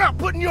 stop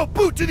putting your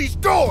boot to these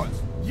doors!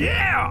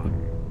 Yeah!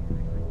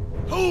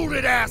 Hold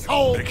it,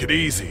 asshole! Take it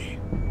easy.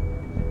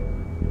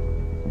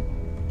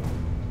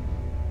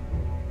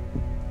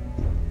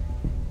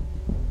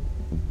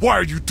 Why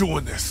are you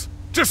doing this?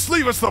 Just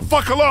leave us the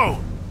fuck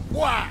alone!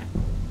 Why?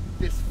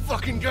 This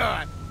fucking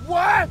guy.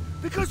 Why?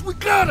 Because we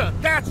gotta!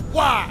 That's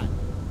why!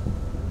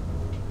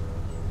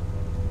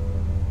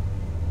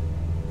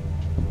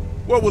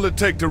 What will it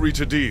take to reach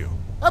a deal?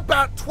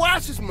 About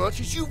twice as much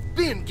as you've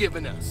been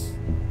giving us.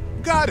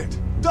 Got it.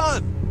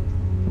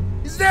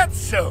 Done. Is that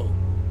so?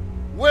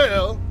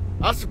 Well,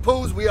 I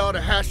suppose we ought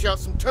to hash out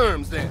some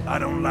terms then. I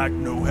don't like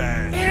no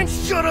hands. And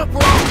shut up,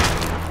 or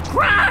I'll...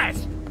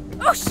 Christ!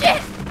 Oh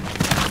shit!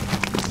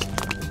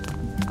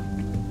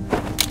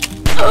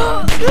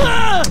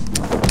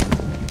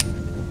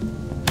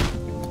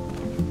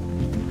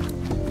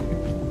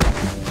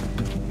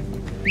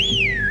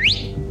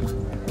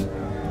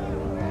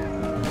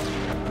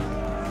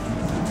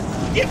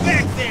 Get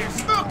back there!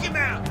 Smoke him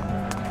out!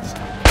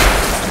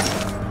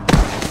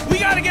 We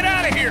gotta get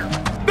out of here!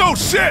 No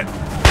shit!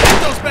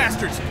 Get those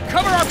bastards!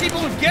 Cover our people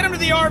and get them to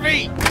the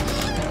RV!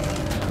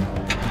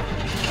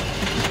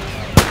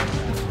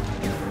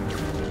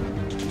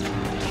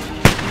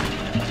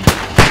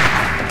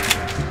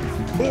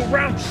 Go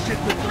around, shit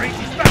with range.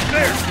 He's back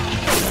there!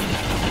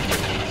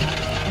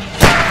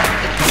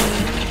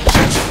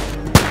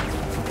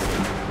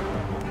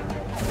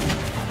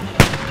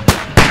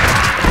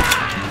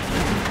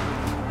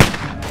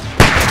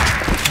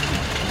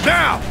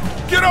 Now!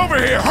 Get over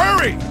here!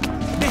 Hurry!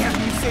 Man,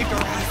 you saved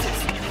our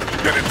asses.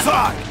 Get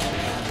inside!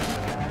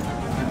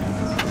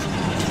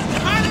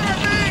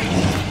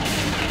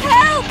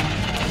 Help!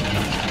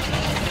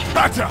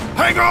 Gotcha!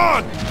 Hang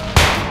on!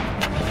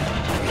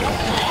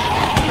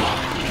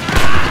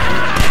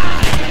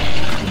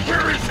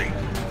 Where is he?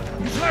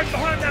 He's hiding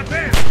behind that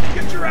van.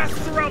 Get your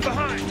asses around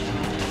behind.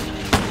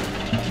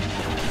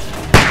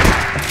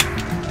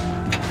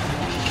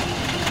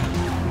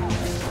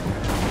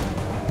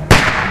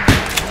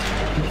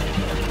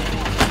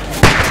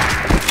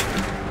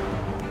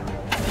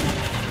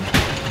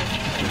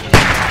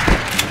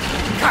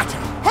 Gotcha!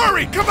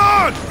 Hurry! Come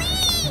on!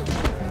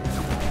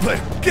 Lee,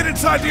 get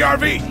inside the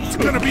RV! It's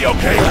gonna be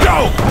okay!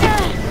 Go!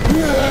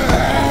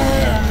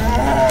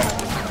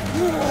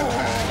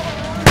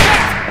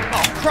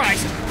 Oh,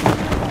 Christ!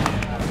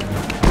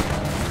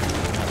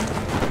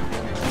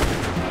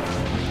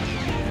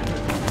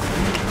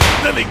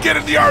 Lily, get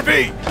in the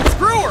RV!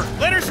 Screw her!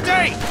 Let her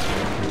stay!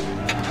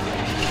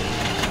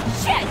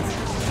 Shit!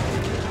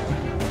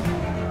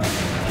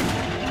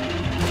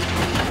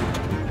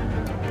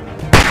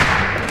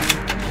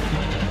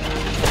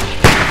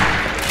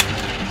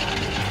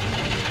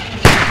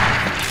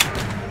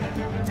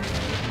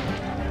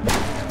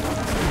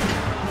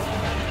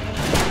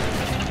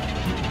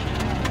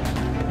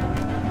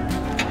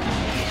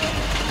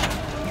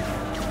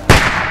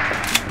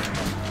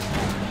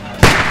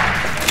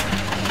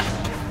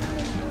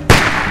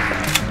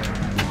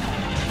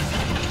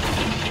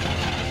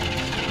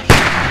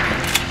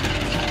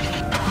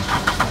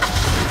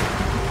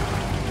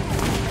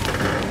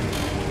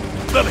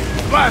 Lily,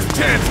 last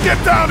chance! Get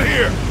down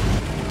here!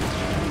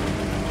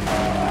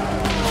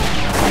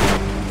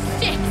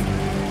 Shit!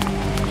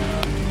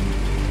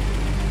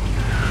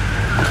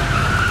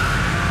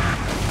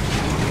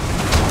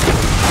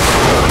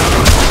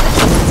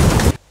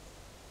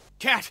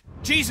 Cat!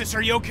 Jesus,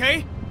 are you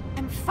okay?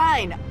 I'm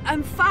fine.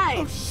 I'm fine.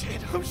 Oh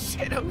shit, oh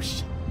shit, oh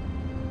shit.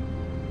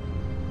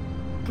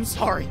 I'm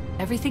sorry.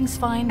 Everything's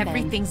fine, Ben.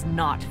 Everything's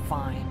not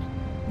fine.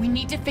 We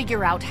need to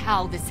figure out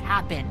how this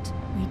happened.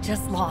 We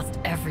just lost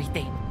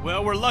everything.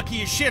 Well, we're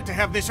lucky as shit to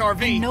have this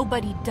RV. And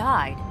nobody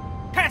died.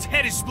 Pat's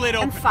head is split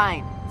open. I'm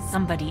fine.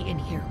 Somebody in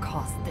here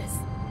caused this.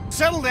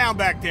 Settle down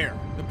back there.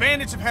 The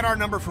bandits have had our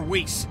number for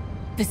weeks.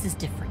 This is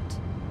different.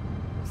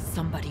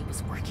 Somebody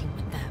was working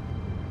with them.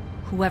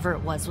 Whoever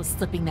it was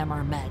slipping them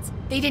our meds.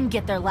 They didn't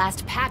get their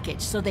last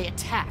package, so they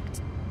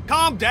attacked.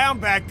 Calm down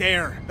back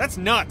there. That's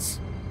nuts.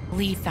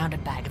 Lee found a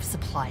bag of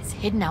supplies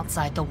hidden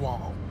outside the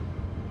wall.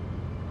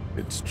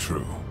 It's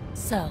true.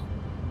 So,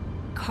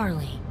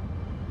 Carly,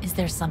 is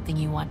there something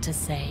you want to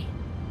say?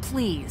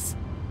 Please.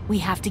 We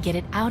have to get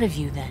it out of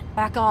you then.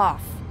 Back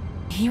off.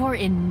 You're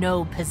in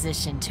no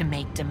position to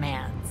make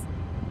demands.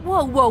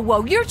 Whoa, whoa,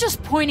 whoa, you're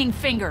just pointing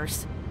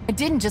fingers. I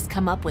didn't just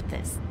come up with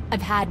this.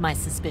 I've had my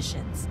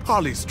suspicions.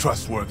 Holly's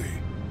trustworthy.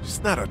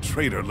 She's not a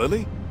traitor,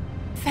 Lily.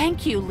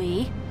 Thank you,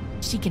 Lee.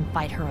 She can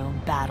fight her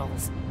own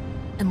battles.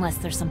 Unless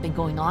there's something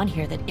going on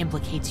here that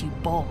implicates you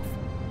both.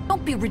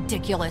 Don't be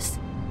ridiculous.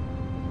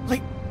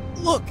 Like,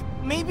 look,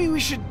 maybe we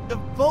should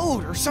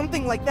vote or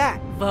something like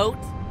that. Vote?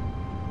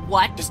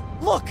 What? Just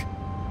look.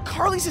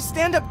 Carly's a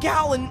stand-up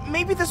gal, and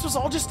maybe this was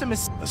all just a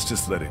mistake. Let's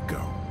just let it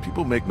go.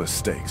 People make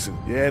mistakes, and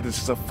yeah,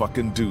 this is a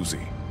fucking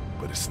doozy.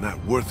 But it's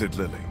not worth it,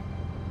 Lily.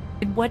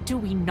 And what do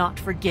we not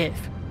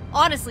forgive?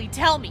 Honestly,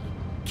 tell me.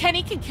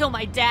 Kenny can kill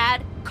my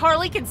dad.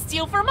 Carly can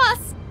steal from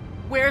us.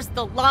 Where's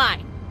the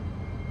line?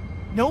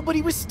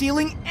 Nobody was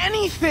stealing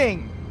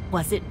anything!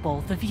 Was it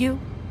both of you?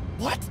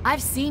 What?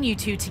 I've seen you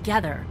two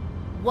together.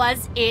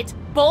 Was it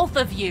both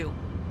of you?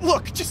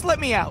 Look, just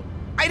let me out.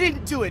 I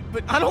didn't do it,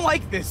 but I don't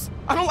like this.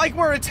 I don't like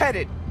where it's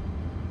headed.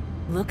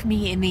 Look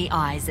me in the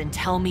eyes and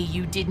tell me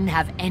you didn't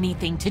have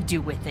anything to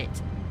do with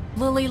it.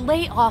 Lily,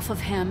 lay off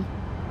of him.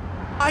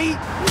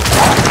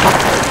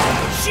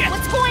 Shit!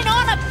 What's going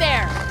on up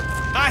there?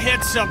 I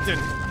hit something.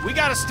 We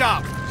gotta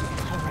stop.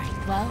 All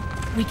right, well,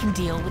 we can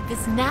deal with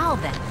this now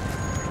then.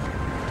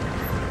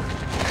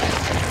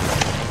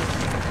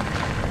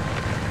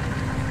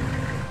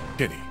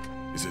 Kenny,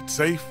 is it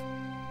safe?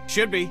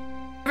 Should be.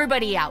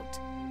 Everybody out.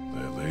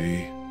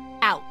 Lily.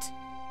 Out.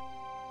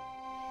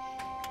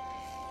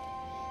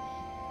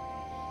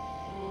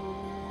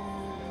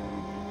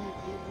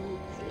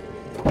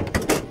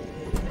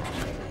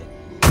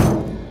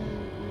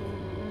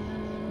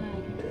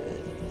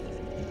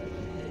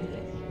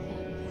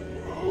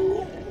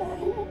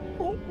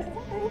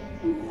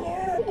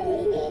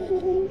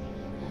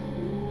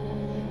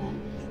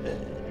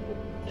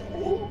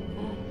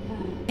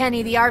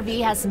 Kenny, the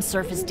RV has some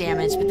surface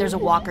damage, but there's a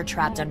walker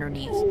trapped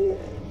underneath.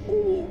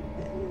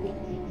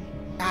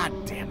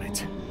 God damn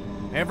it.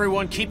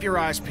 Everyone keep your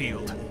eyes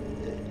peeled.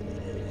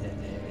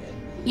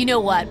 You know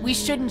what? We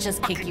shouldn't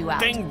just kick you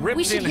out. Thing ripped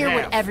We should in hear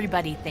half. what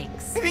everybody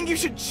thinks. I think you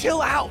should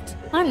chill out.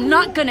 I'm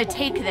not gonna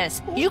take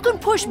this. You can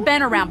push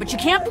Ben around, but you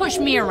can't push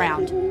me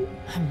around.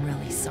 I'm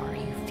really sorry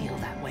you feel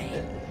that way.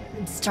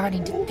 I'm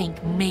starting to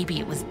think maybe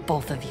it was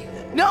both of you.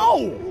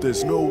 No!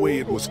 There's no way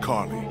it was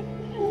Carly.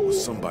 It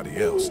was somebody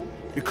else.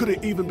 It could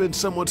have even been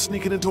someone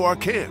sneaking into our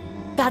camp.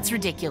 That's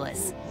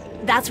ridiculous.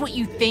 That's what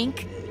you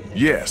think?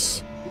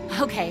 Yes.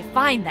 Okay,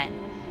 fine then.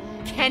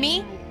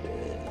 Kenny?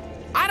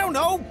 I don't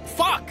know.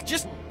 Fuck.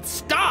 Just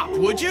stop,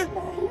 would you?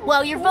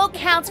 Well, your vote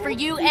counts for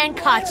you and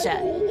Katja.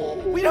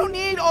 We don't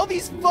need all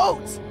these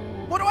votes.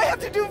 What do I have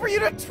to do for you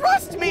to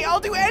trust me? I'll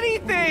do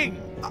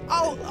anything.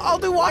 I'll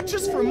do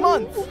watches for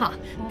months. Huh,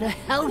 the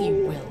hell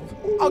you will.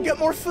 I'll get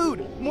more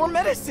food, more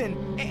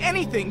medicine,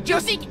 anything. You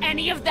think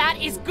any of that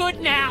is good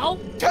now?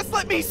 Just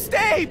let me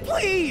stay,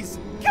 please.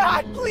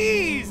 God,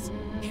 please.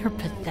 You're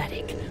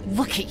pathetic.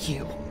 Look at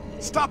you.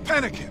 Stop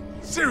panicking.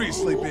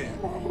 Seriously, Ben.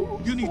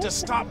 You need to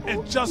stop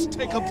and just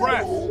take a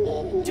breath.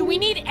 Do we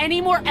need any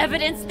more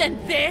evidence than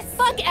this?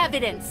 Fuck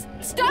evidence.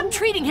 Stop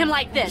treating him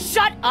like this.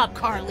 Shut up,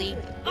 Carly.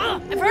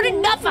 Ugh, I've heard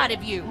enough out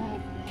of you.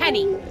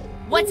 Kenny,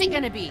 what's it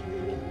gonna be?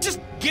 Just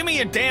give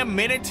me a damn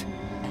minute.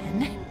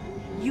 Ben,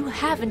 you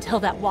have until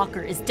that walker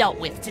is dealt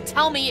with to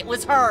tell me it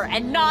was her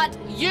and not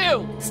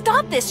you.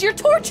 Stop this. You're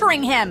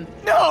torturing him.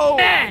 No!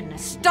 Ben,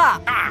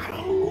 Stop.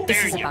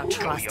 this is about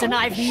trust, and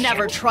I've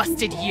never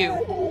trusted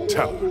you.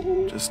 Tell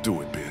her. Just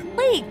do it, Ben.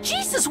 Wait,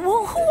 Jesus, who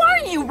are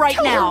you right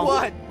Tell now? her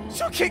what?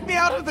 She'll kick me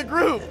out of the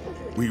group.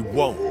 We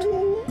won't.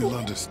 We'll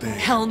understand.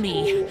 Tell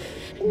me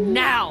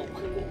now.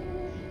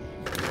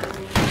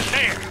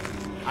 There.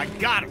 I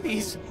got him.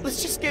 Please,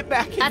 let's just get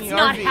back in That's the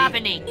not RV.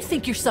 happening. You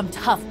think you're some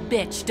tough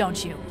bitch,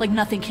 don't you? Like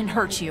nothing can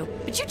hurt you.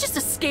 But you're just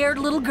a scared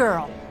little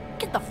girl.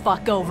 Get the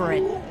fuck over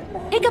it.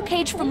 Take a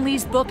page from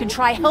Lee's book and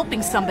try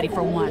helping somebody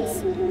for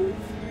once.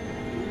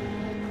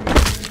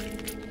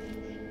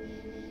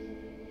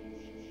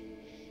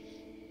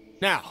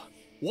 Now,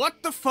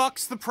 what the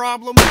fuck's the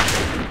problem?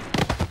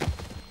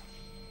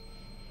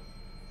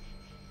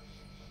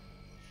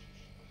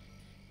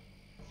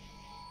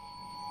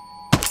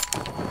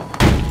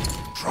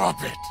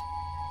 Drop it.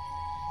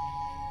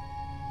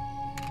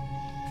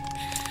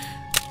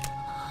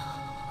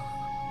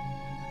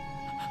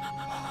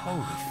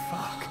 Holy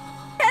fuck.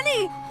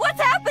 Kenny, what's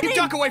happening? You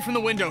duck away from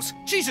the windows.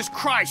 Jesus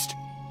Christ.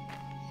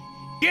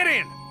 Get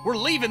in. We're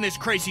leaving this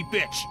crazy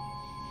bitch.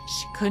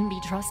 She couldn't be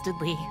trusted,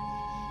 Lee.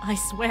 I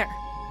swear.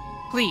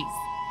 Please.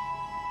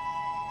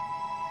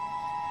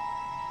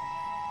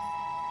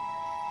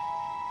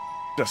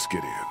 Just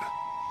get in.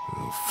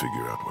 I'll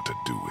figure out what to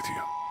do with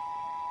you.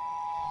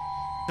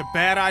 It's a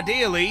bad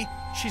idea, Lee.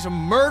 She's a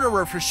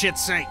murderer, for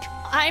shit's sake.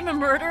 I'm a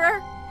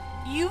murderer?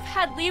 You've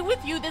had Lee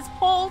with you this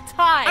whole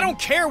time. I don't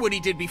care what he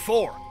did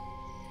before.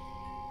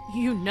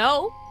 You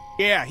know?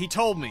 Yeah, he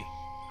told me.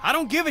 I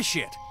don't give a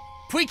shit.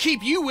 If we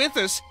keep you with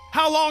us,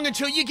 how long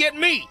until you get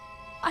me?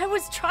 I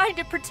was trying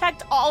to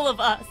protect all of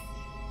us.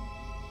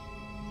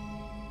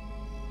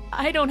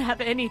 I don't have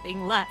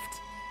anything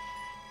left.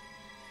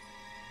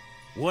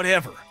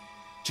 Whatever.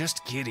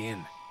 Just get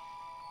in.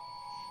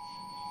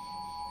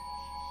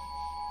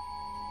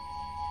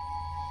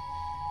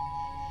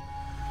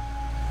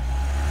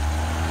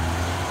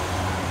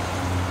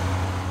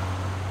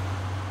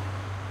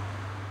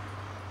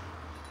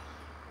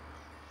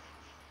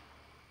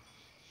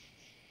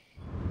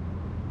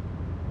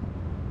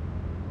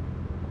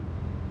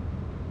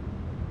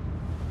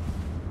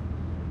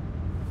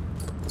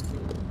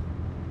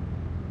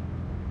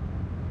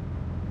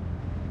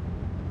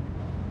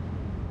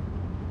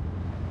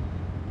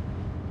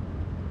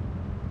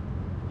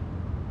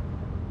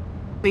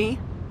 Lee,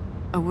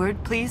 a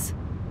word, please?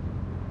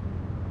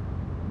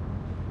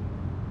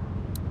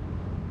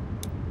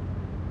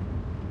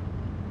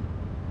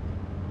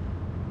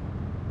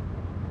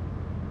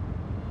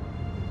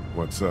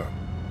 What's up?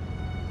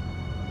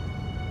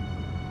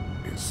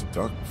 Is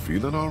Duck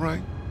feeling all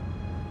right?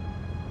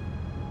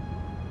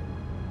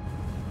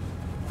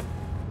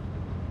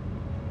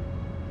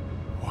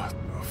 What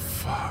the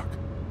fuck?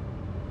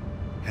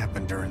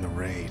 Happened during the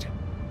raid.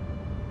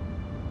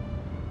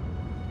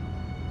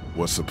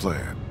 What's the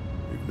plan?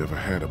 We've never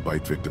had a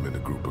bite victim in the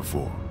group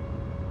before.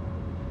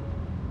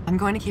 I'm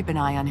going to keep an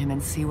eye on him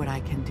and see what I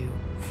can do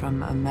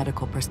from a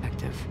medical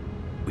perspective.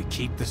 We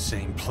keep the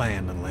same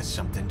plan unless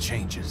something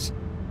changes.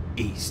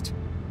 East.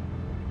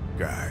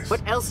 Guys.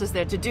 What else is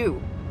there to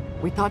do?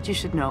 We thought you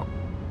should know.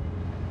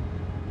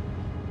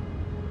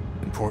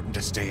 Important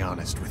to stay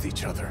honest with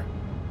each other.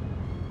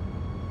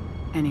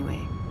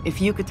 Anyway,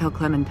 if you could tell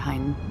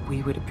Clementine,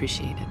 we would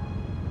appreciate it.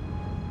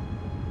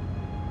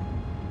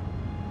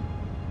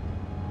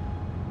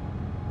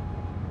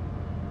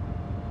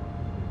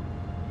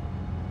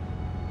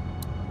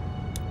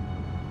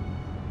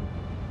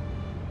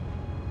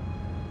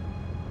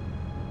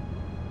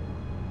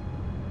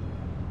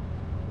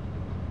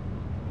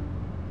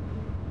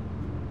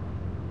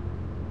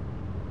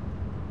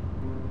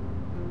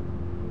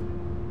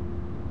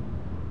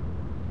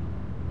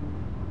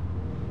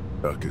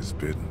 Duck is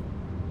bitten.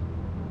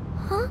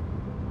 Huh?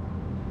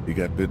 He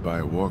got bit by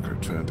a walker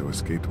trying to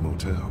escape the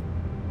motel.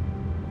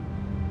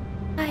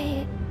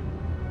 I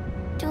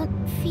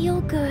don't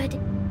feel good.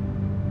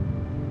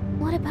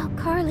 What about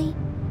Carly?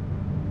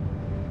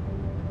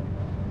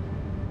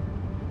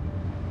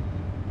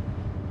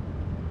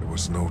 There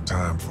was no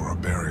time for a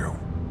burial.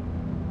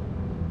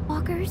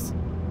 Walkers?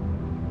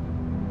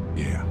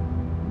 Yeah.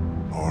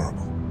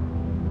 Horrible.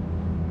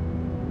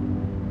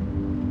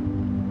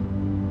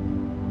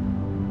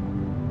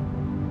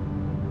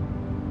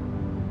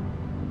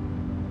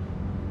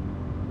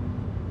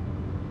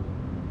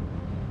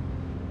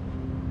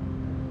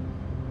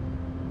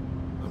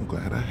 I'm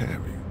glad I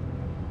have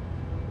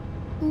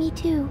you. Me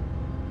too.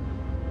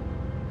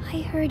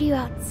 I heard you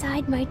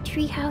outside my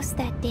treehouse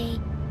that day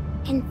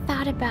and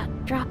thought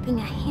about dropping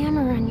a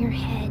hammer on your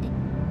head.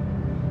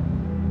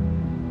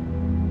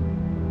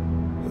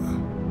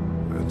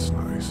 That's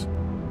nice.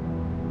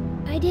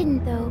 I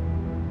didn't, though.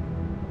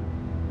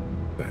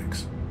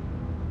 Thanks.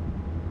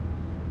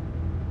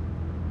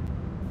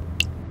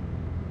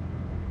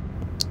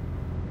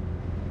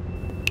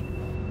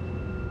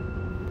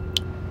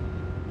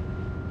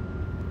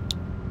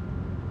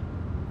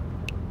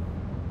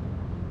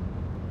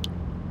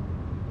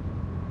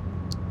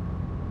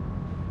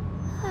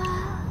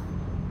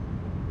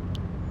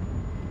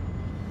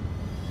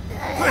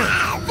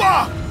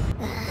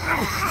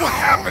 What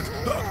happened?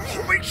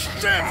 Sweet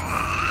shit!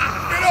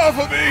 Get off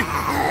of me!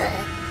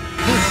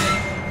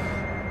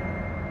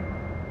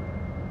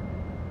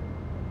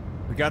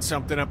 We got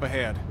something up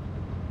ahead.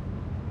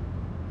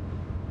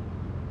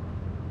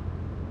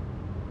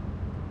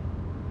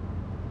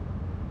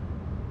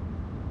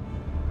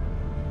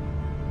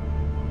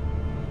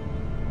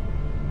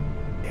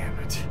 Damn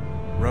it.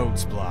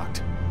 Road's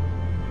blocked.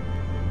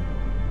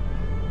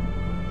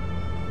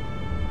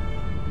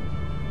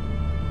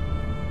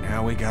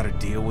 Now we gotta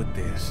deal with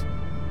this.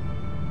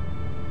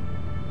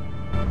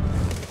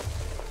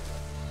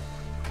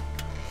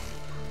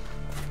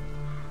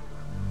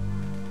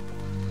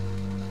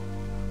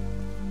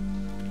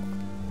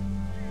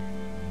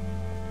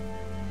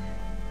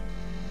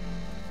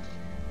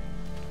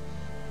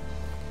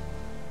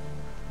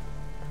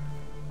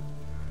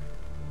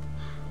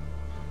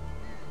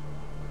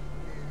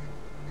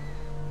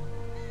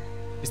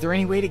 Is there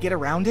any way to get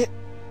around it?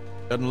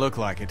 Doesn't look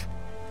like it.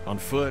 On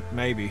foot,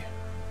 maybe.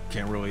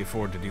 Can't really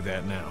afford to do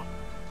that now.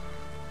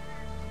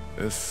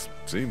 This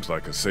seems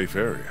like a safe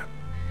area.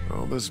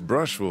 All this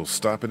brush will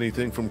stop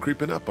anything from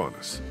creeping up on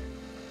us.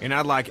 And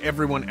I'd like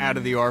everyone out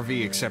of the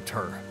RV except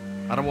her.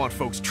 I don't want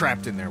folks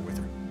trapped in there with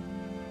her.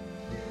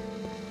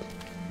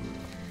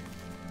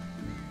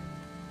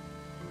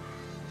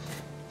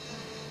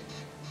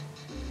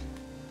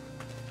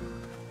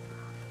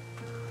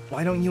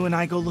 Why don't you and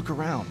I go look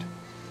around?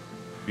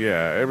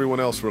 Yeah, everyone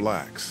else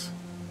relax.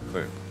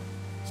 Clem,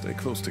 stay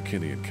close to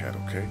Kenny and Kat,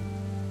 okay?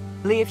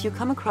 Lee, if you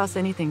come across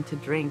anything to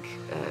drink,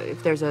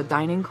 if there's a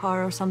dining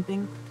car or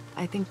something,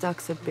 I think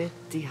Duck's a bit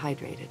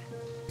dehydrated.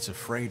 It's a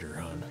freighter,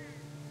 hon.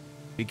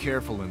 Be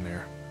careful in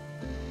there.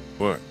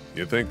 What,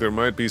 you think there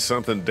might be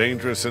something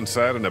dangerous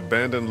inside an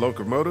abandoned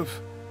locomotive?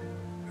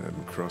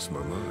 Hadn't crossed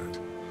my mind.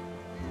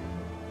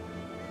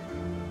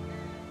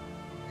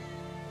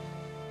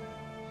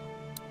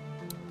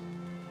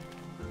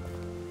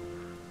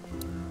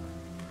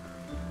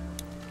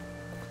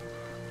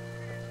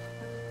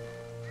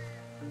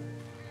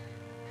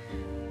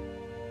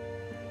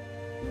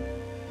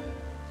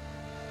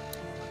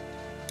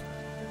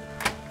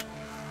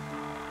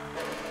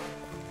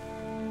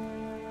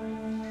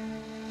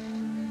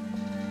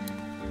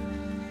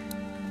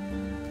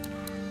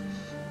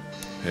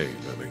 Hey,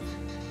 Lily.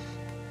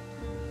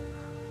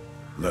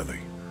 Lily.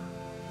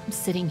 I'm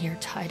sitting here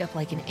tied up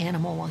like an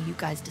animal while you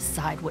guys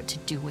decide what to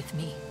do with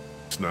me.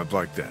 It's not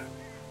like that.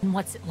 And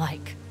what's it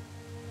like?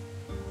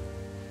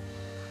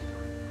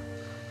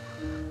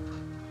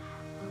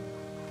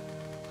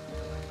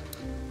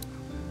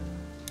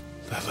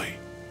 Lily.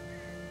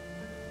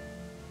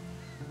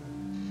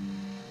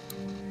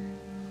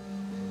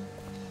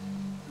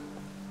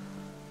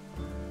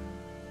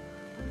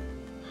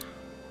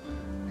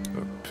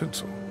 A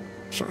pencil.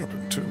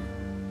 Sharpened, too.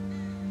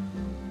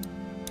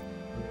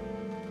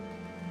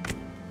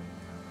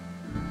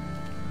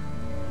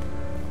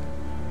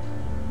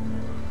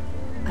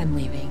 I'm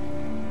leaving.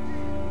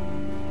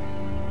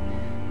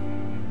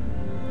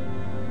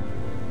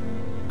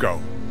 Go.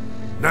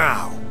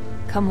 Now!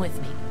 Come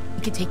with me.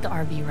 We could take the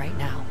RV right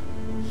now.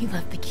 He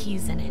left the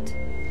keys in it.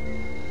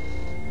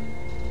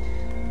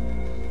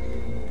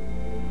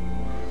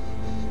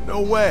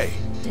 No way!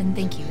 Didn't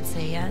think you would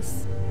say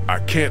yes. I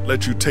can't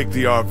let you take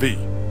the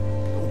RV.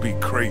 Don't be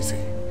crazy.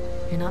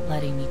 You're not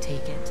letting me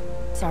take it.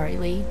 Sorry,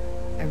 Lee.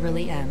 I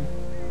really am.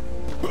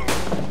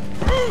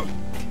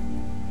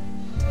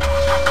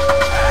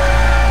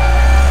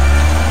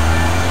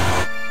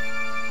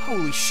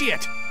 Holy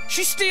shit!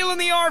 She's stealing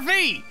the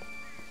RV!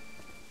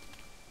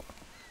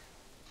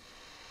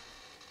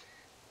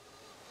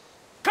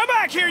 Come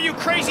back here, you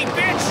crazy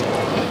bitch!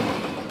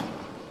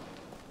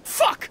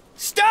 Fuck!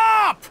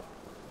 Stop!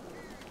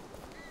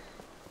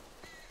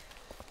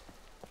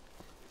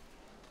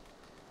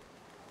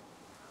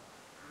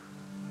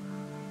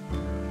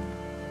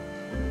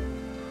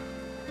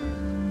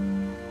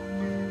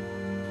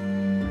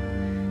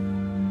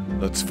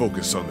 Let's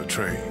focus on the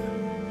train.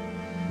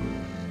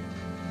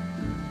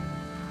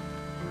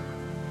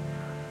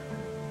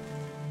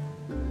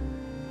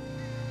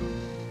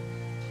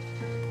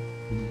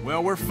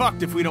 Well, we're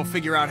fucked if we don't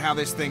figure out how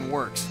this thing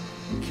works.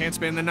 Can't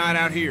spend the night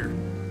out here.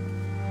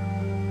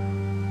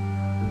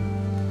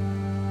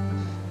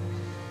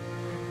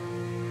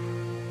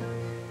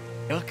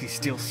 Duck is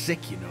still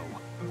sick, you know.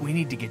 We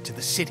need to get to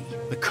the city,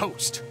 the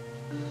coast.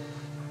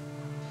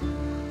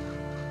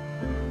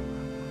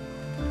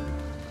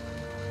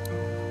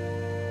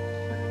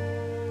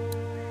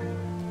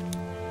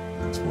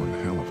 That's one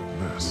hell of a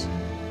mess.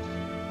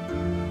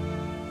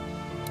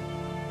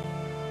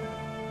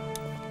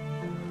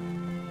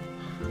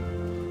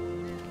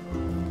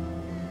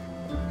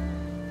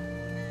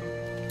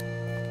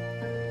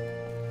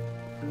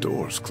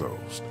 Door's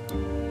closed.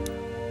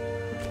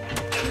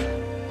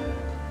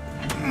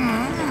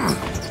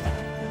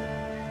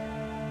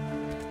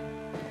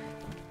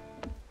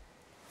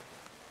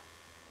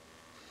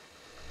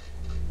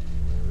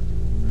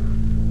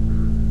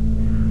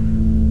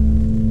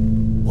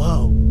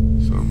 Whoa.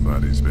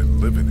 Somebody's been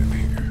living in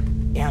here.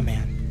 Yeah,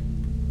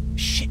 man.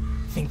 Shit,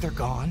 think they're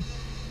gone?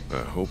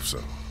 I hope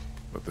so,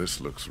 but this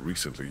looks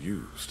recently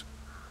used.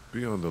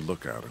 Be on the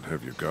lookout and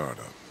have your guard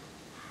up.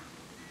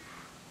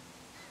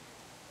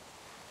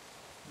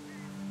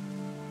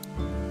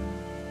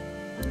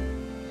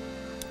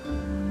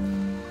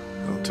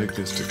 I'll take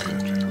this to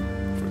country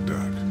for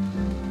Doug.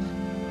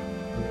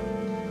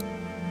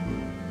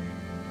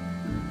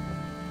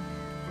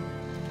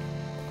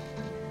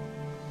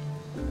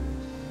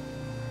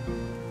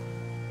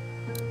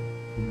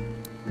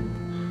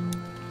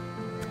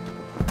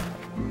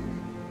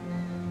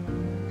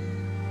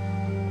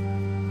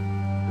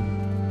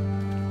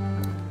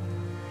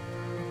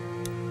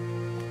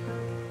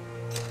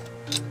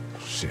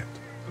 Shit.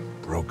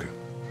 Broken.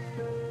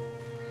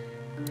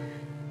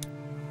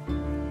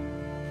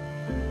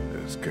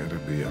 There's gotta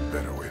be a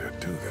better way to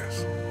do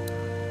this.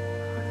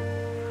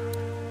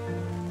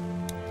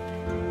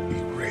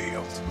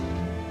 Derailed.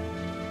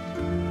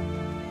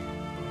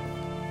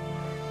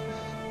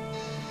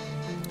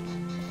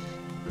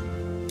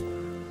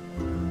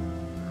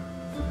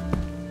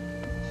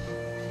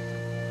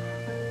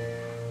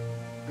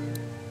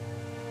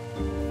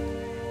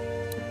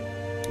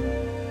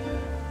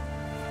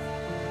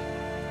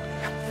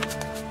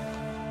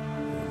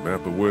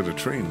 Map of where the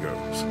train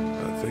goes.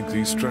 I think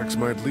these tracks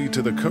might lead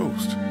to the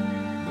coast.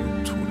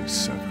 Route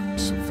 27,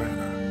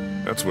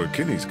 Savannah. That's where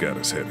Kenny's got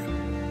us headed.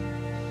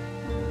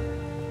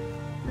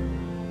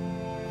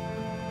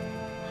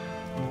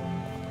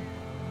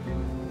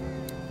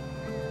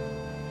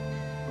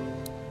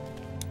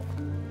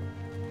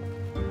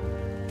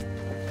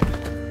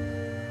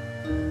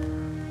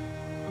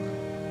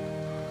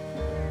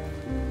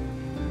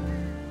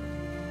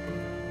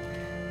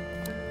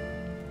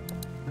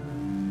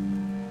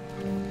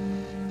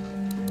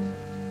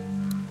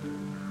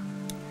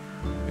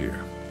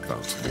 Here,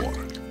 found some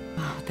water.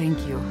 Oh, thank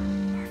you.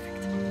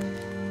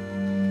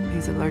 Perfect.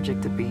 He's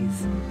allergic to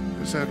bees.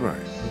 Is that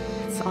right?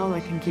 It's all I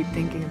can keep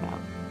thinking about.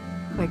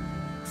 Like,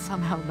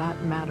 somehow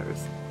that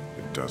matters.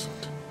 It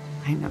doesn't.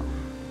 I know.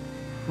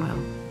 Well,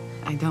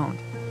 I don't.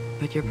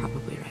 But you're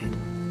probably right.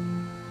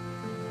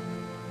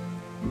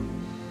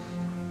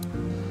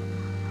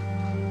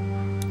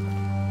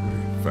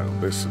 We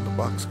found this in the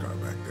boxcar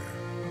back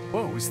there.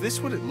 Whoa, is this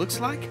what it looks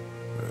like?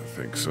 I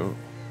think so.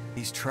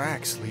 These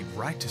tracks lead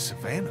right to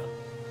Savannah.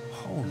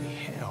 Holy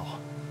hell.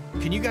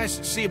 Can you guys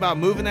see about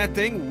moving that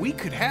thing? We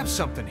could have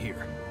something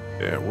here.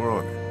 Yeah, we're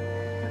on it.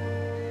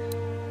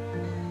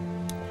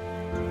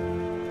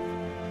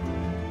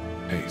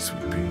 Hey,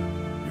 Sweet Pea,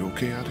 you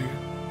okay out here?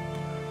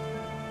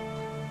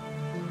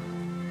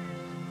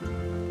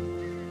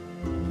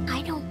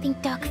 I don't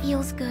think Duck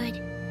feels good.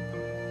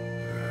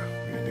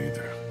 Me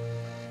neither.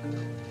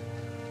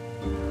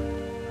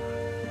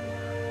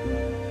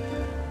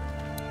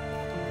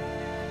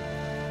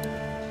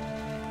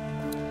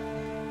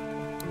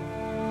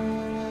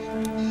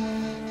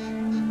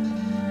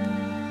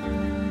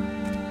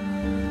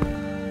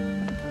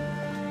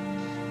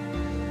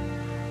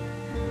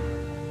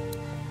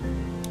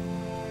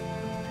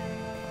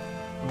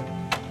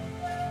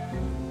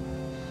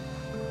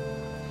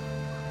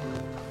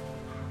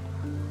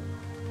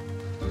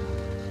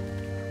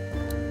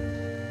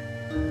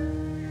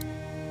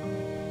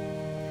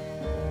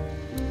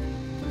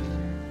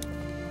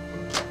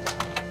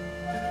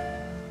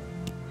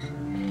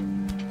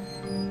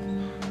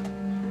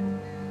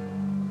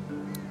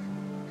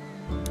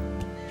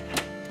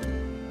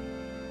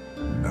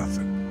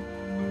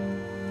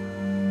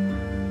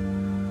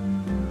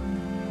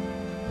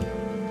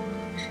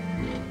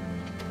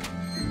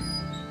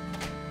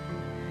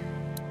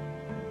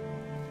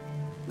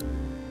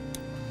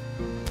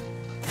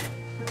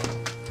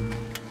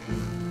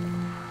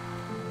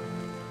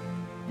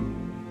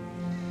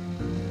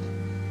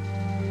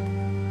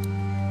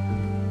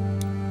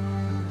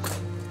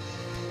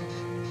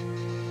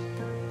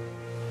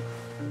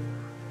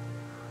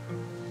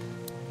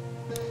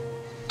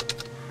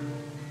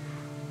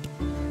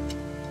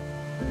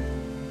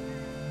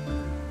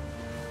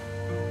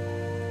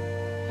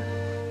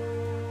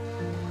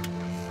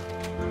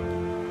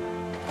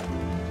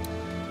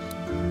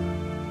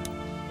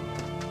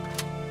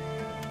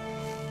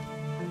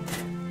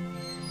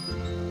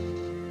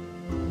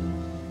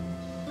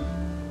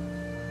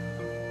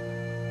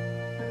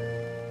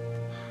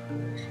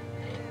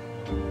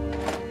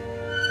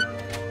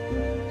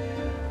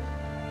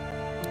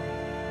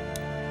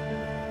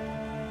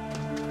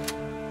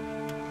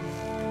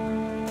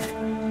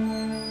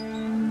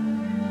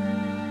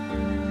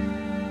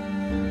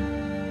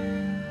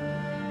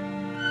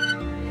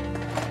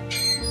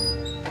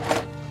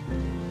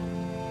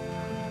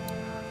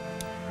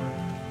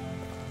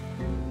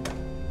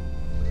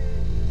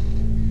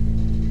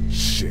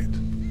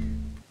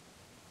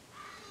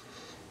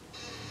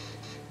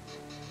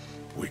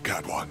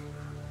 got one.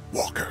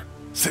 Walker,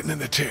 sitting in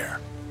the chair.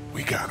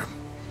 We got him.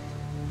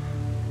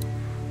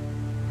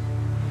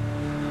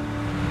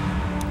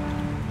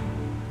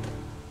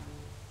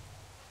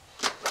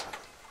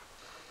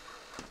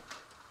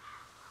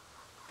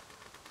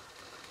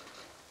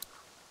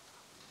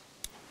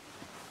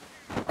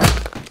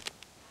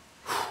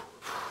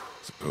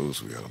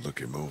 Suppose we ought to look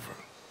him over.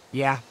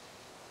 Yeah.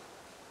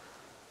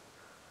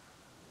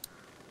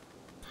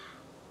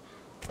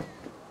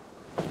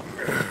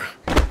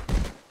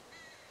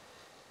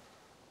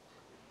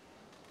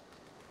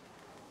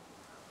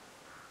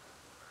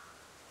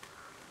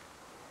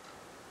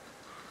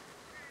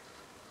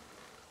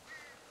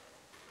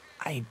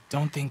 I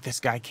don't think this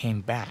guy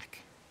came back.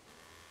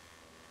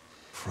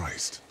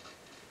 Christ.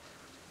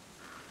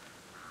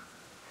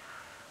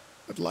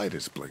 That light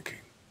is blinking.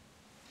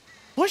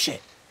 Push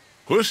it.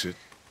 Push it?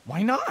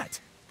 Why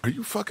not? Are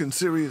you fucking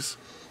serious?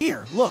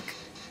 Here, look.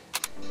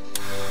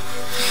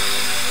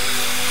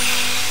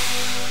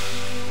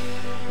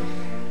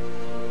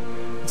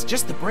 It's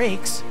just the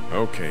brakes.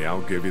 Okay,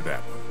 I'll give you that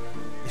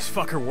one. This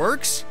fucker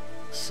works?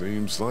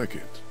 Seems like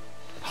it.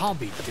 I'll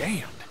be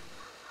damned.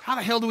 How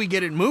the hell do we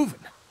get it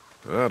moving?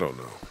 I don't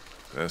know.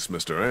 Ask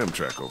Mr.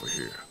 Amtrak over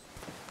here.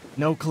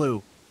 No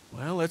clue.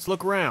 Well, let's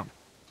look around.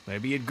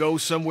 Maybe it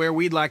goes somewhere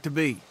we'd like to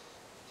be.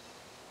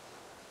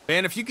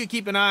 Ben, if you could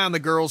keep an eye on the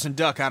girls and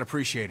Duck, I'd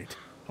appreciate it.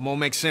 I'm gonna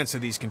make sense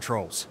of these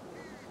controls.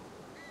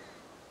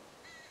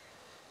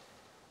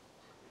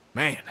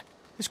 Man,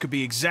 this could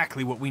be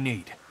exactly what we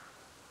need.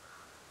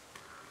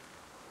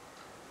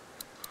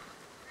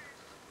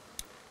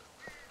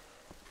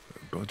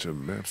 A bunch of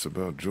maps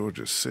about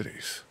Georgia's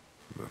cities.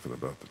 Nothing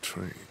about the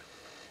train.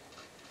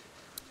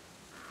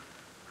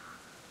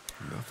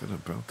 Nothing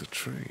about the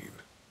train.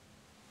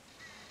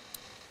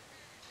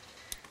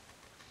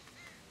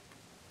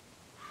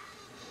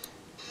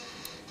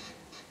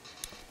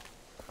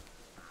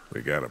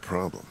 We got a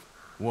problem.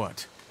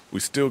 What? We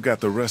still got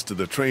the rest of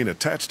the train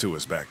attached to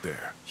us back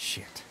there.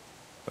 Shit.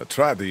 I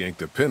tried to yank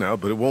the pin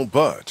out, but it won't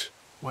budge.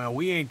 Well,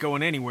 we ain't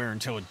going anywhere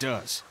until it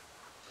does.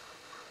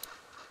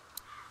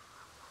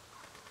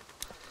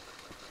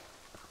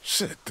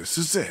 Shit, this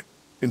is it.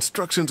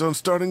 Instructions on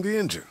starting the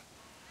engine.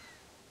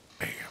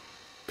 Damn,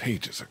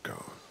 pages are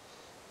gone.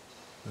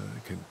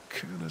 I can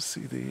kind of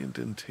see the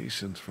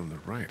indentations from the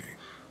writing.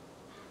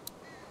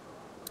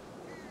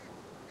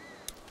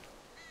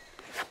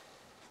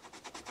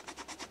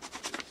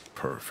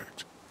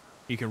 Perfect.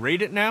 You can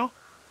read it now?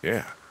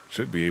 Yeah,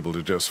 should be able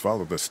to just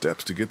follow the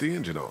steps to get the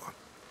engine on.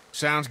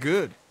 Sounds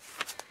good.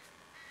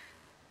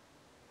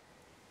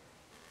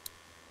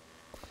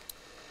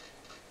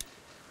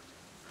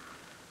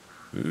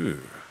 Ew.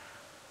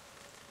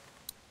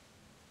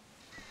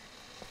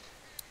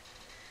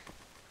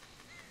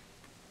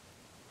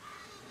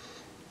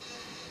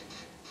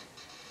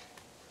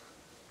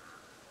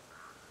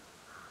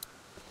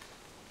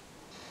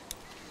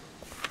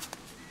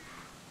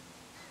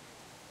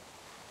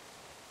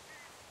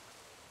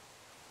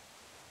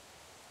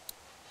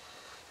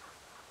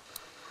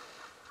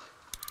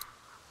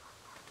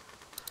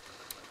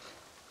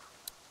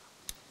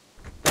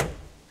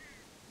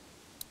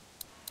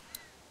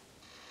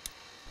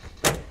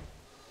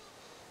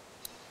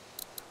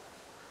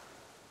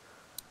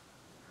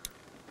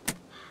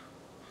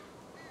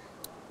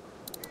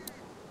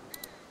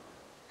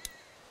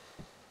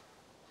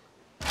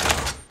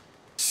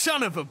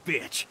 Son of a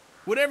bitch!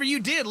 Whatever you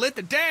did lit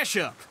the dash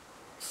up.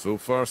 So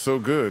far, so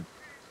good.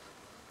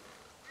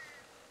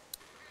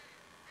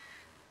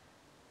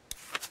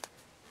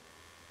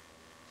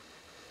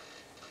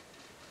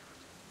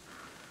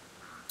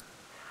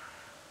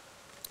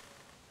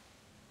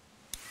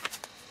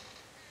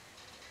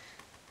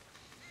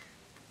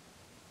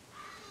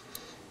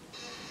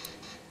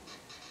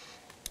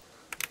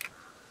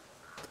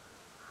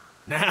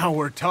 Now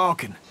we're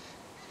talking.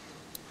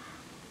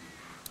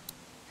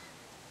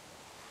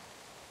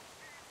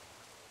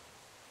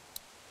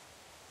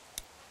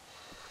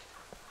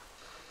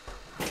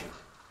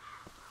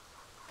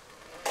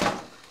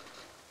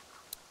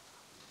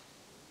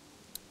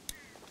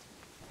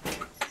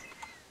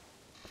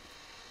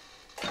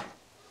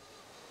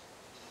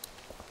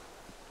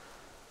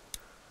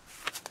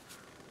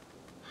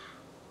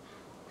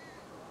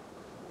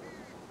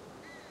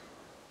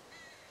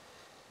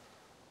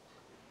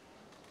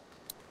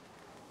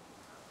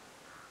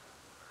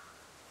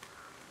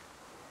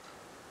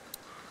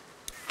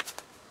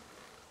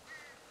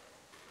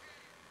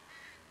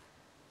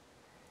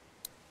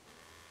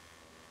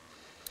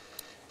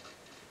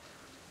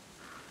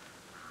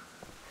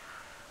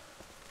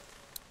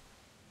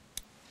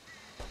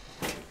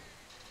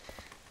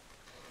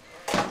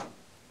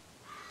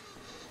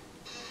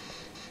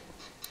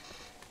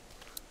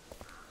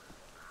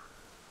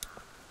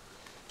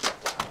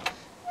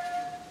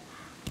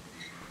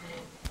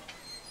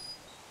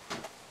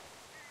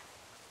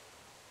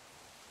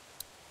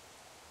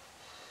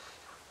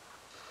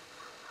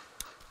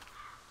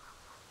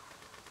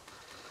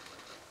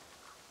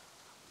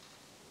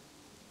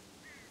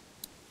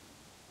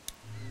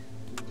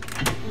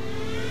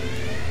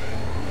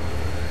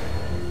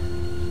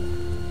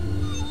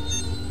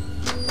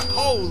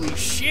 Holy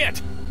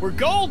shit! We're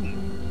golden!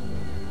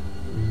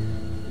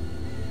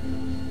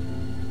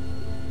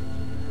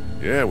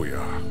 Yeah, we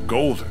are.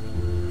 Golden.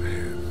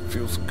 Man,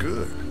 feels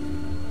good.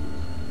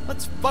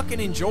 Let's fucking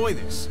enjoy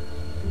this.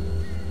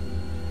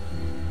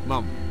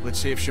 Mom, let's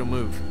see if she'll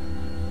move.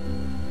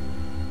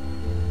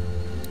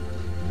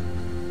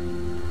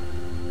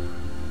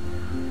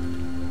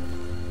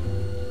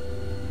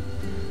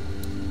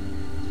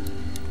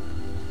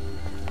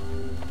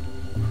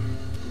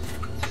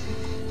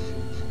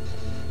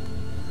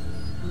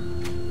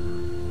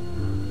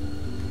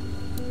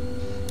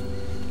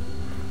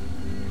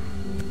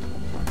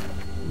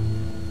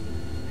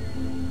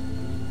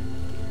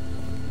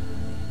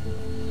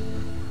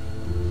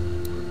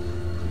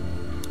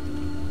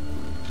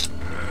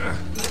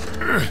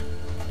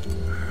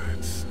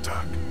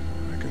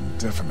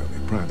 Definitely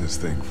pry this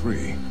thing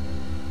free,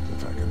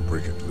 if I can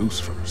break it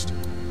loose first.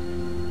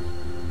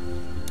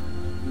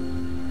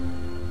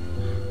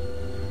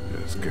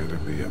 There's gotta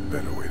be a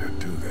better way to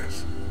do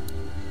this.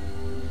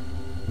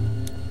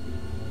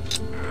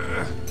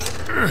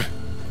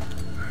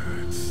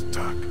 It's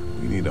stuck.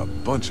 We need a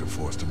bunch of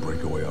force to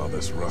break away all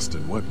this rust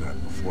and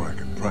whatnot before I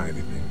can pry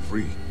anything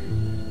free.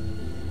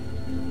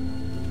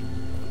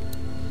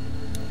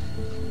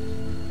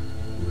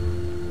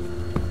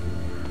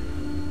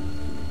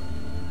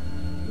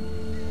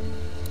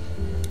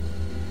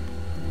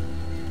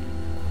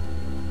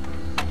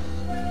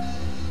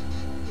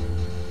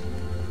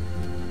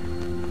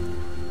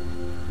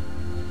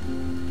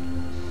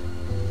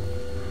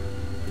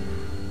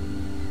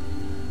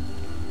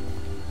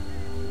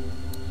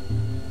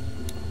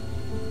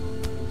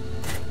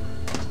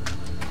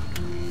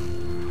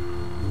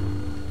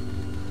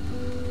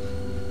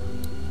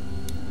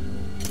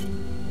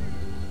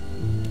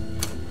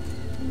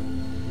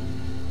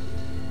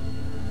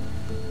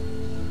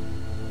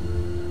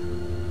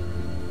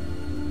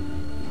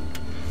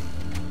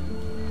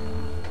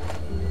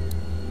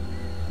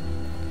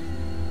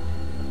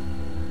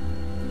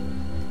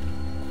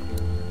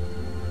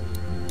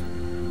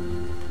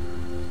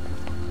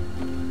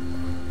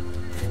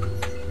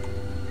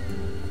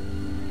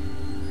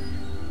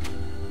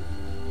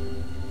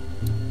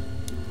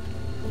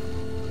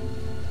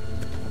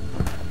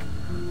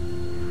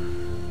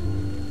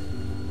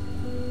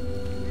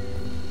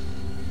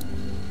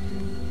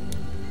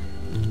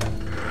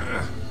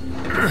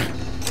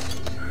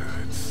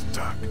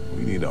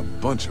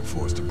 Bunch of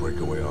force to break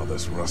away all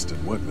this rust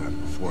and whatnot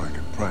before I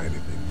can pry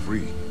anything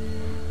free.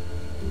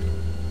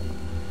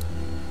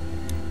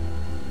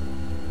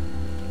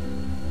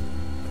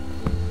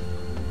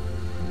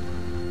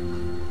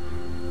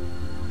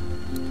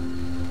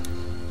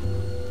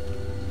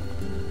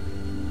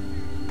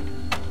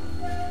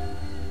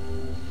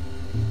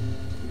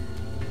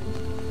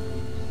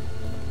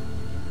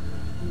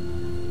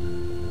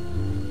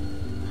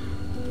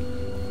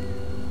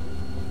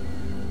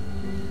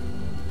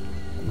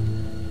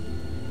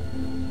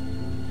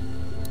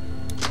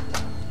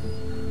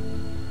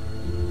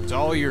 It's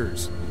all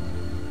yours.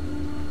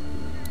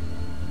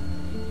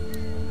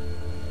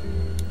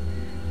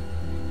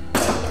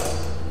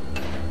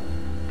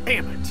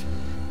 Damn it.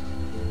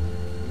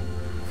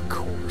 Of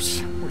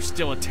course, we're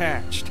still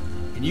attached.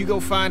 Can you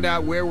go find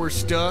out where we're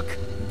stuck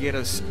and get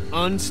us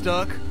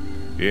unstuck?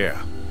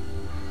 Yeah.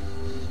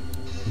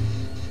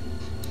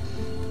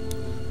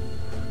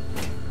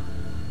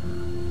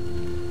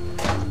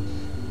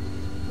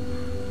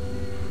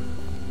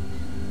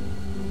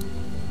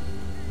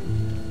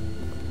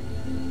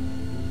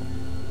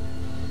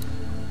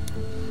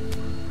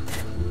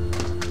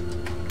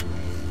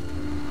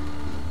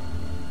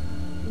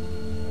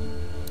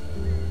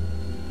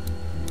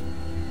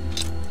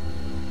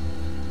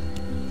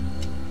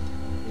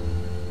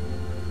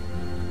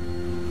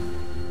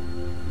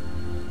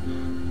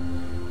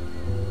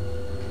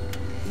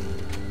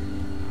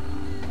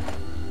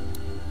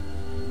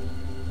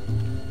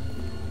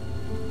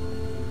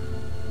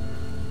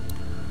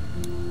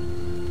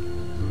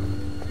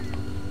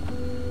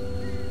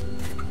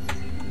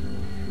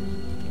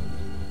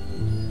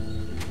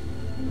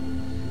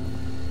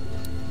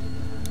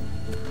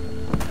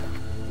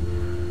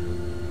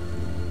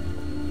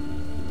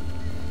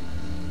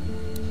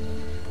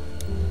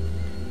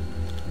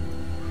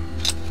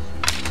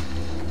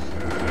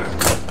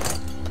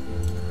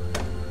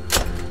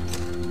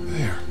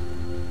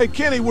 Hey,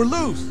 Kenny, we're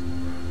loose!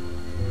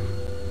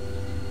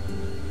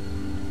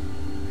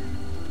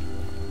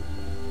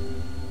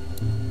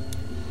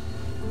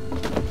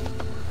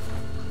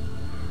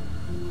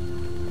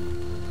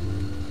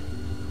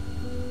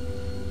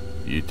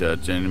 You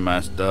touch any of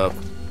my stuff?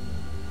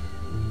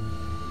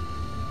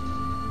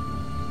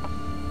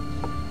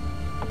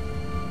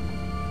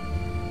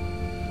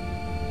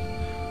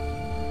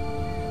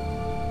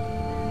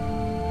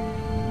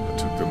 I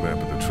took the map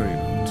of the train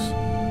routes.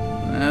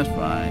 That's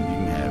fine, you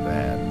can have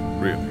that.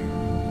 Really?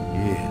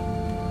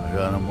 Yeah, I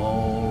got them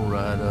all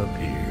right up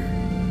here.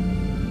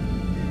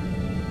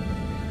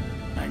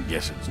 I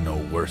guess it's no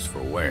worse for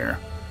wear.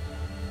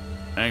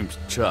 Name's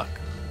Chuck.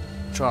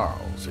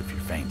 Charles, if you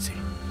fancy.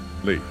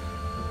 Lee.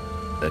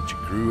 That your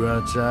crew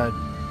outside?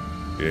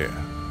 Yeah.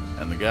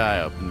 And the guy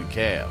up in the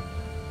cab?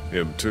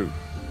 Him too.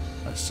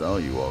 I saw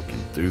you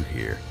walking through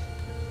here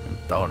and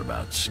thought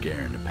about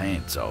scaring the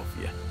pants off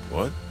you.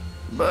 What?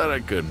 But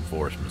I couldn't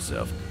force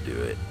myself to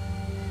do it.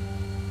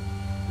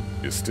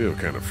 You're still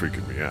kind of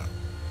freaking me out.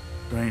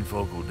 Strange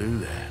folk will do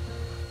that.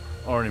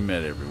 Already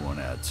met everyone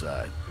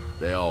outside.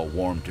 They all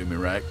warmed to me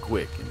right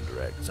quick in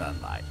direct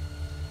sunlight.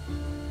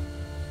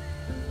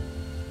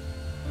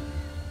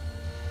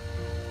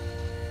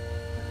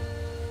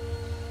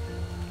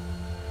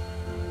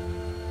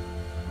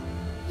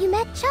 You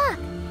met Chuck.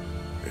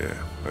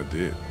 Yeah, I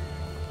did.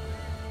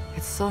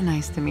 It's so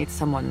nice to meet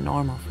someone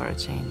normal for a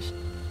change.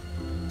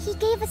 He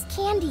gave us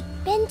candy.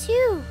 Ben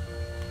too.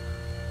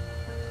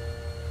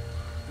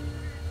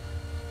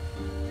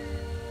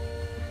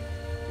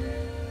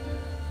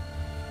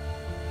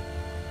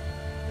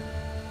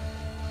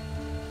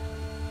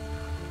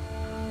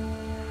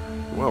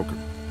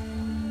 Welcome.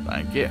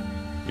 Thank you.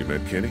 You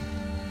met Kenny?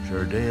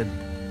 Sure did.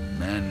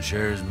 Man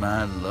shares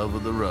my love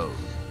of the road.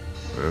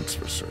 That's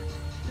for certain.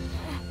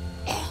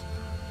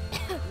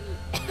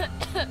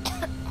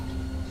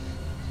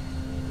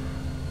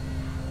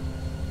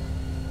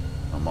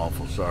 I'm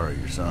awful sorry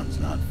your son's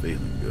not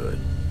feeling good.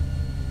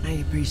 I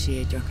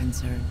appreciate your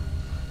concern.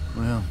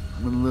 Well,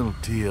 with a little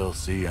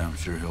TLC, I'm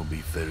sure he'll be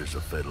fit as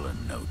a fiddle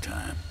in no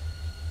time.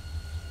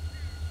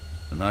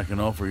 And I can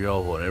offer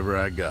y'all whatever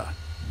I got,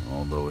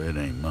 although it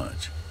ain't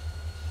much.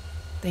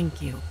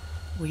 Thank you.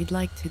 We'd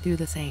like to do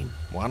the same.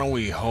 Why don't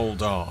we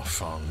hold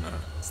off on...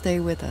 Stay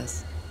with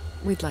us.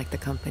 We'd like the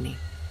company.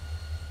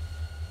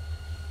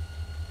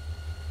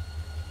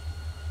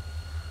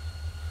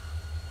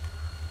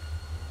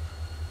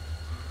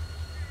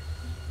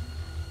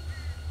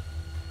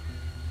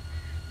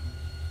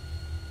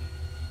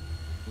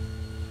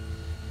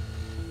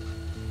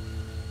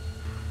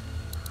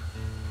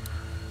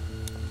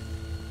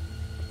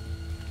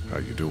 How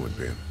you doing,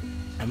 Ben?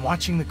 I'm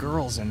watching the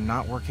girls and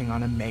not working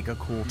on a mega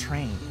cool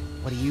train.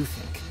 What do you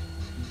think?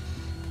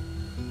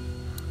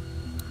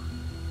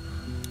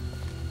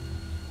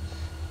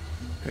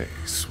 Hey,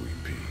 sweet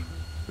pea.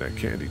 That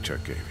candy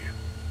Chuck gave you.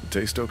 It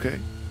taste okay?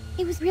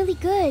 It was really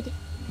good.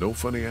 No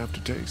funny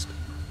aftertaste?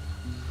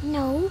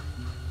 No.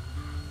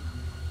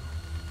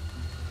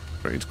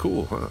 Train's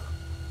cool, huh?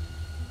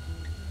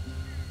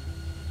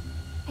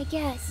 I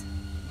guess.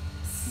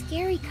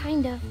 Scary,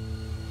 kind of.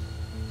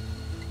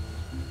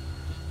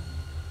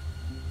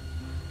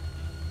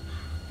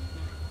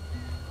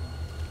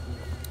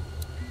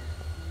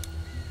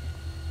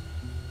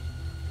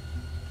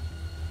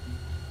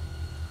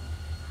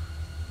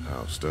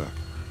 How's Duck?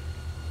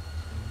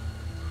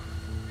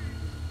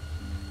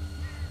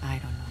 I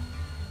don't know.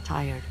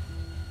 Tired.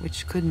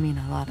 Which could mean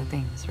a lot of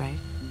things, right?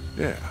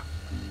 Yeah.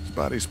 His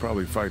body's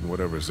probably fighting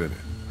whatever's in it.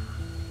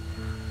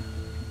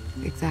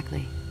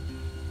 Exactly.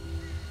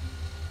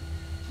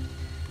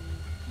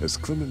 Has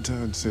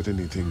Clementine said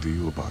anything to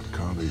you about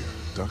Carly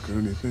or Duck or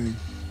anything?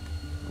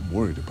 I'm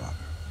worried about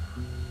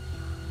her.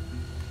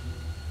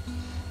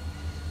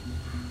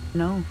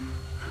 No.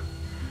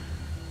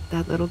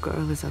 That little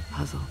girl is a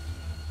puzzle.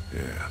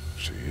 Yeah,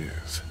 she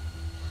is.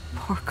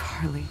 Poor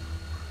Carly.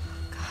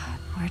 God,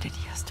 where did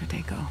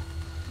yesterday go?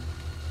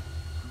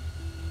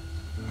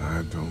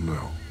 I don't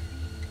know.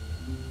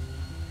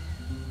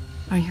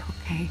 Are you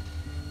okay?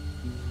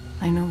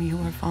 I know you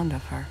were fond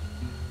of her.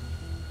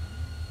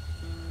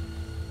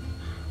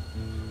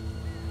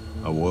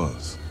 I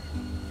was.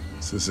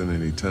 This isn't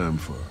any time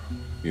for,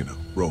 you know,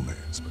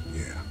 romance, but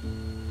yeah.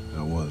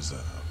 I was,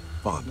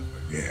 fond of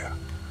her, yeah.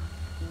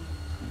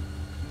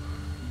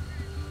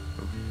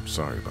 I'm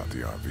sorry about the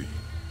RV.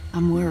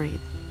 I'm worried.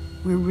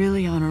 We're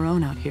really on our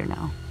own out here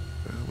now.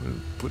 Well, we're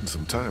putting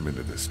some time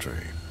into this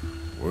train.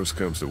 Worst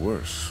comes to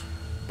worst,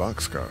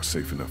 boxcar's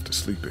safe enough to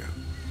sleep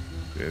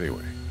in.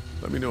 Anyway,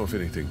 let me know if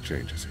anything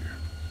changes here.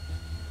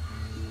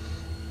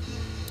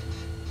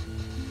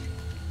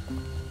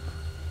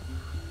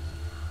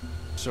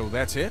 So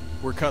that's it?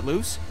 We're cut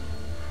loose?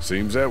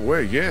 Seems that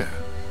way, yeah.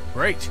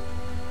 Great.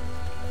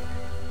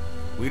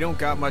 We don't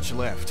got much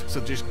left, so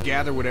just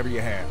gather whatever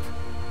you have.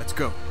 Let's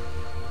go.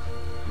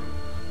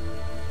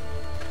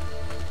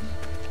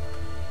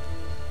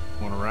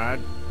 Want to ride?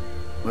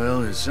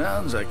 Well, it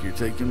sounds like you're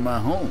taking my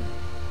home.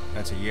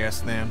 That's a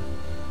yes, then?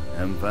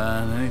 Haven't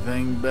found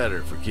anything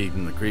better for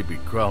keeping the creepy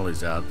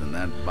crawlies out than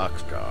that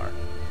boxcar.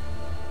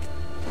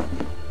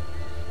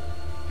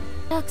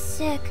 Duck's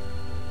sick.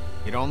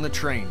 Get on the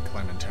train,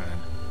 Clementine.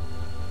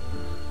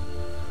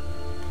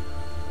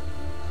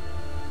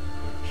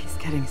 He's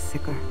getting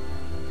sicker.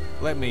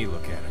 Let me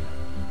look at him.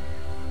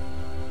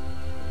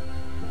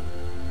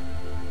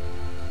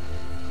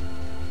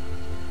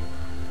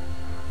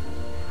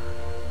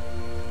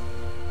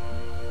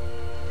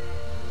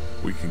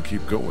 We can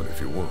keep going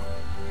if you want.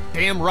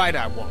 Damn right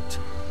I won't.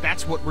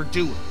 That's what we're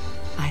doing.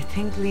 I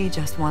think Lee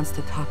just wants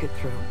to talk it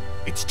through.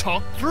 It's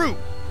talked through.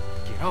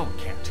 Get on,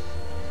 Cat.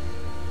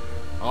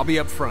 I'll be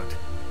up front.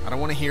 I don't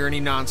want to hear any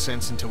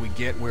nonsense until we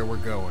get where we're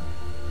going.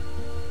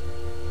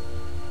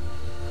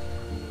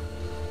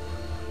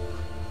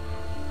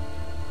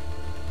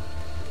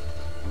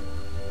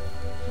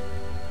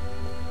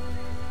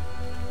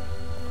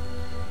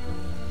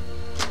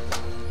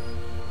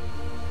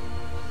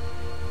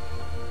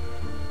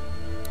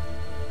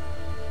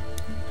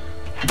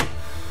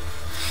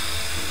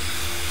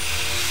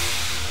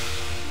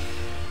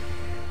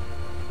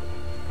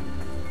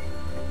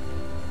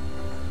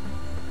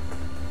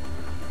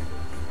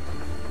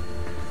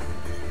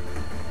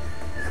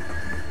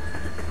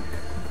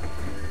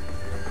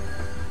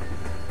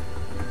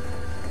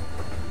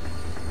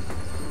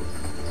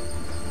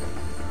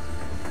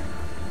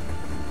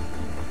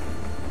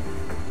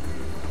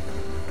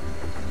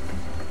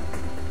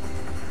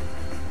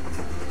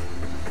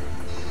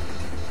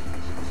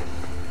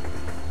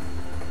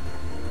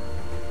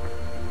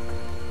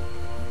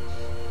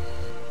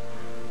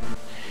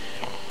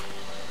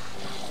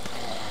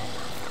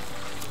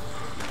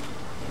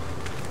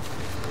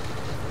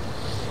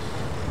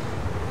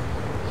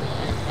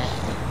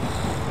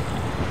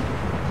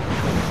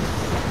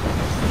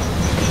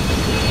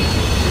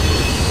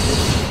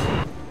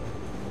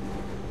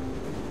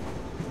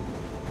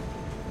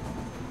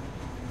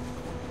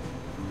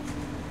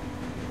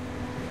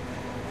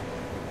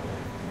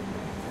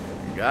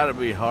 Gotta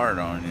be hard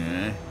on you,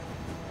 eh?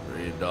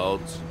 3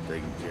 adults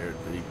taking care of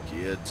 3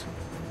 kids.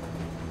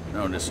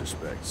 No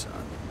disrespect, son.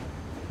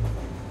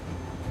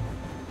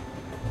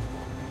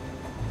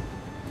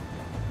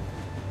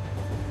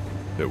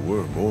 There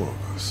were more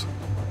of us.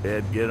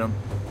 Ed, get him?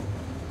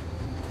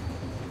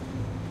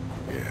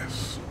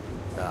 Yes.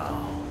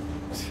 Oh,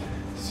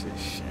 it's a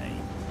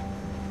shame.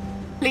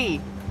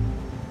 Lee,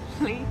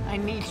 I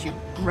need you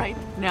right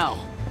now.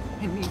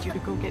 I need you to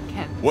go get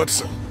Ken.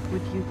 What's...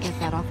 Would you get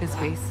that off his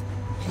face?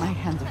 My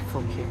hands are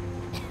full here.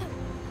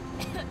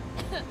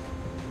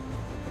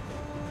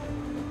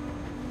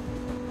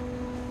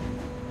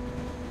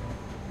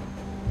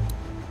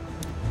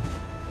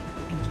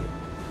 Thank you.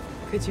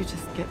 Could you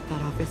just get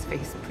that off his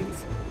face,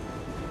 please?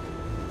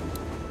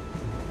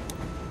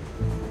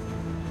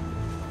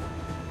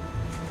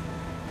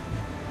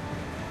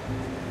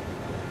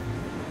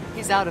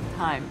 He's out of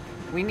time.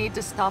 We need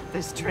to stop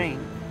this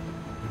train.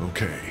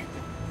 Okay.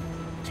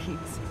 Please.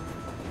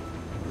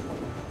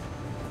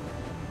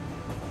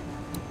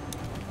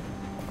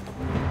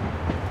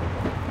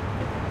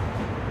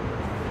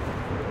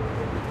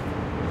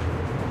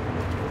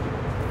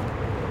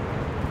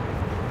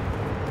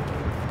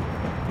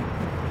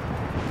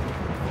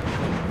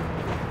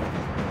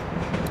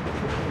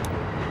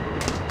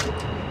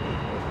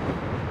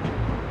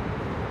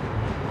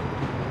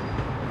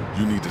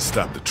 You need to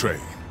stop the train.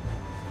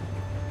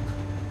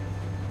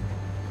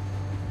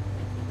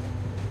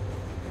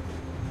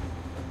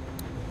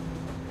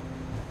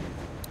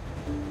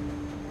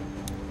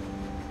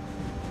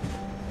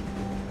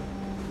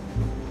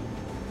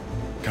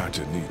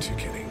 Katja needs you,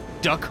 Kenny.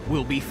 Duck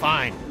will be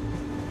fine.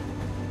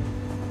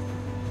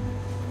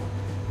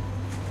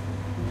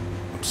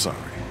 I'm sorry.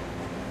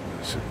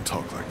 I shouldn't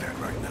talk like that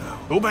right now.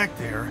 Go back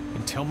there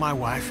and tell my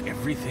wife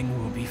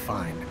everything will be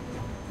fine.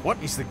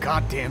 What is the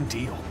goddamn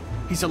deal?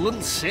 He's a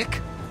little sick,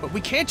 but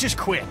we can't just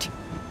quit.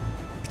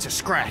 It's a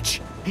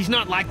scratch. He's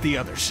not like the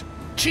others.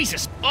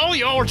 Jesus, all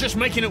y'all are just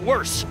making it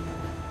worse.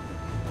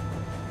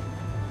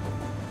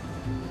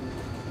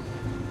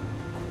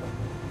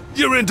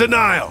 You're in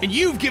denial! And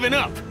you've given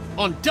up.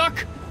 On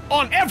Duck,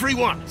 on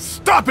everyone!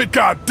 Stop it,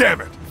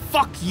 goddammit!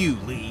 Fuck you,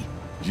 Lee.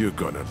 You're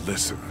gonna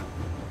listen.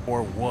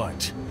 Or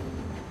what?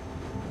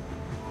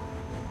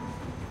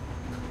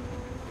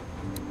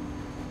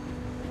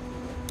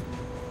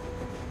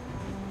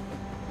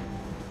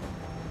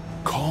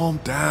 Calm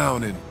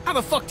down and... How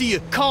the fuck do you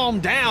calm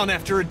down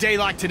after a day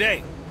like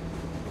today?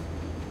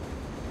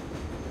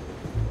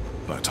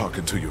 By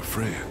talking to your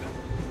friend.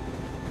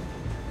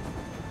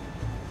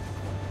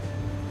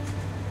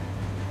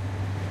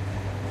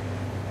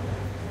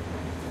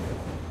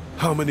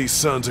 How many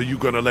sons are you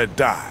gonna let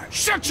die?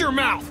 Shut your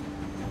mouth!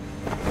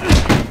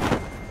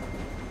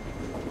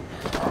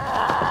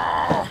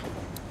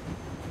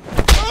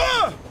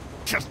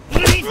 Just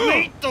leave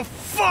me the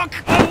fuck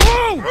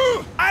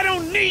alone! I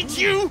don't need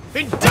you,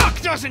 and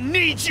Duck doesn't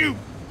need you!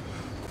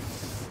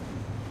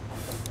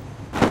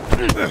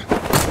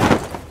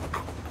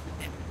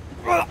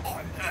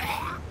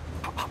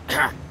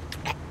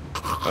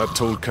 I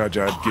told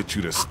Katja I'd get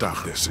you to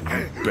stop this, and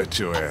you bet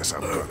your ass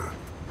I'm gonna.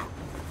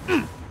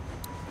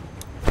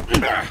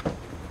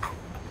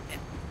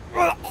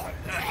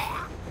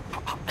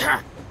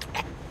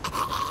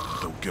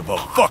 Don't give a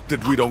fuck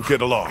that we don't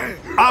get along.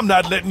 I'm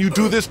not letting you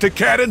do this to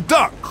Cat and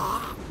Duck.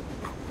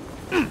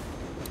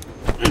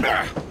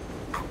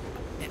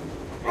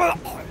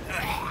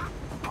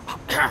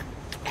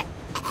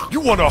 You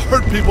want to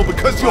hurt people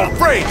because you're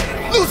afraid.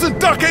 Losing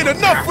Duck ain't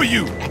enough for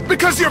you.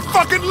 Because you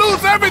fucking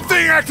lose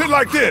everything acting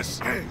like this.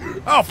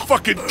 I'll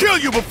fucking kill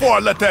you before I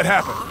let that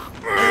happen.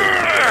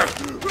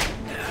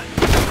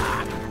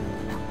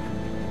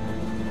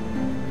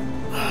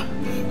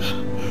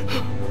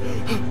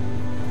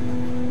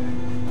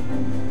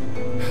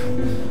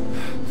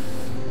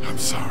 I'm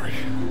sorry.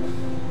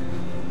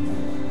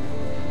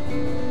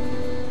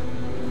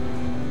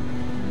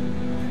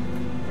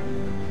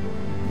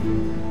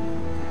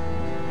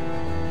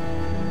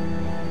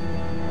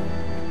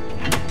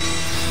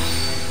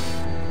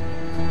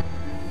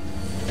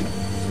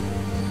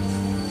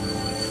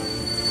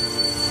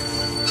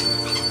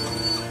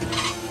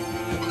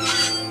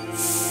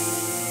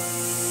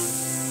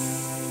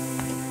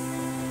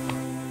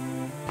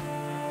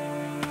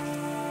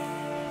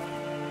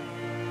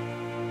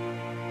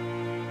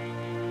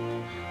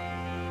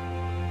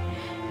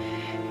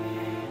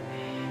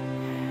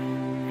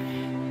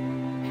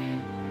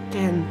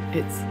 Dan,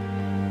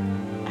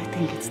 I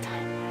think it's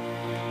time.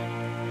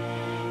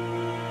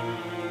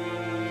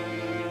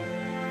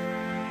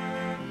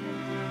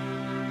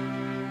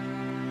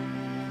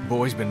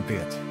 Boy's been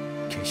bit,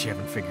 in case you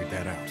haven't figured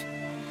that out.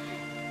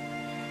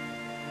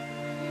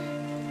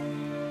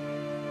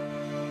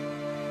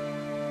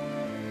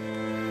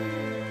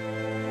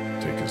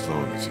 Take as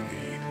long as you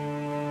need.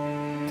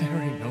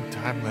 There ain't no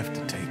time left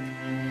to take.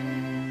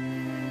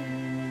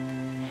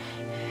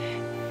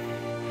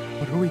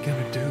 What are we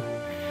gonna do?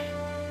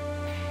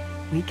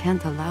 We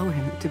can't allow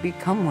him to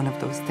become one of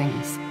those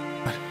things.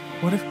 But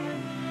what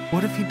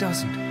if he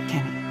doesn't?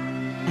 Kenny,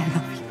 I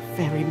love you.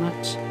 very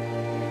much.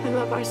 I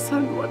love our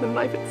son more than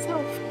life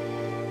itself.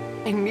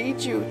 I need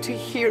you to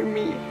hear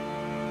me.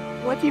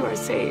 What you are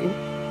saying,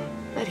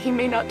 that he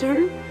may not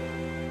turn,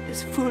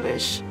 is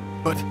foolish.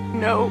 But...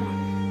 No.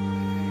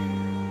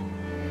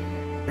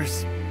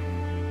 There's...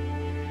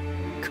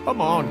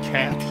 Come on,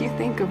 Cat. If you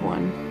think of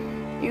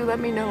one, you let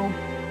me know.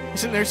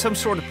 Isn't there some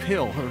sort of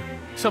pill or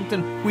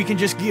something we can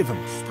just give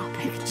him? Stop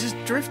He it. could just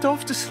drift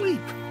off to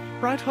sleep.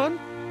 Right, hun?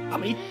 I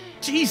mean,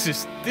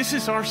 Jesus, this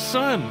is our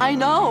son. I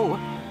know,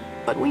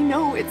 but we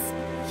know it's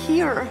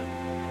here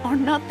or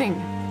nothing.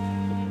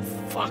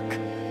 Fuck.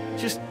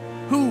 Just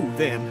who,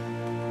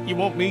 then? You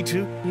want me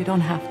to? You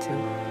don't have to.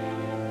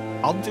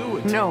 I'll do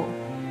it. No,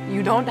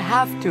 you don't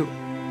have to.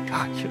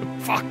 God,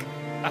 fuck.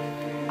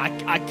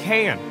 I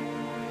can.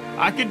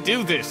 I can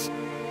do this.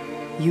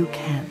 You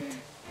can't.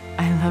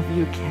 I love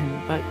you,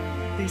 Ken, but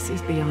this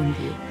is beyond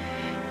you.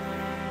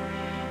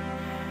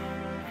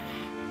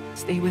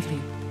 Stay with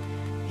me.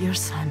 Your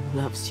son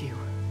loves you,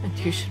 and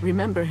you should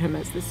remember him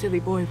as the silly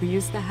boy we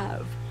used to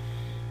have.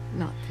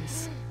 Not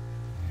this.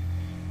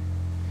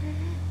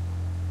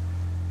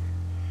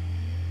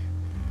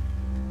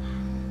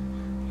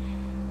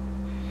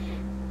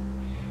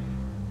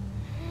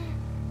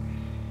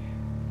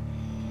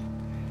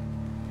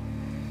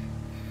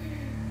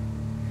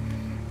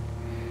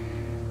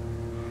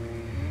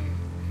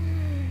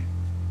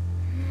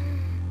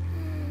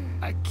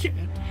 I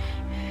can't.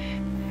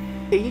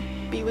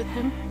 Be with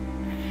him.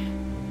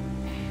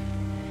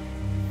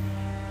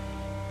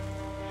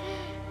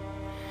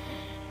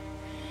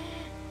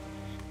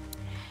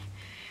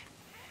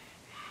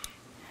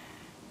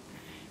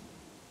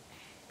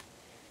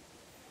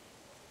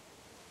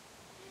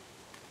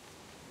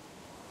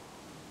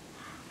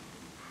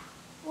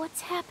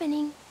 What's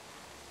happening?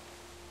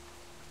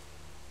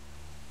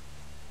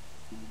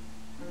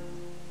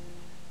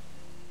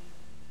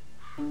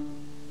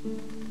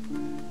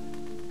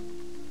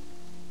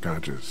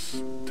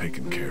 Gotcha's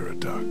taking care of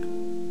Duck.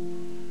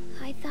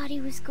 I thought he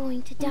was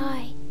going to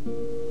die.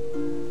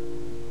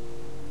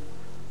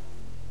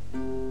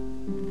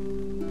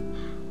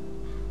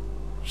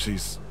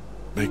 She's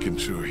making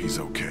sure he's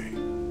okay.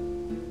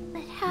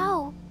 But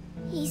how?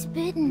 He's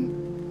bitten.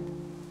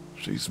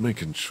 She's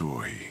making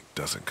sure he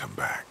doesn't come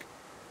back.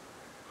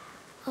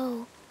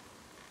 Oh.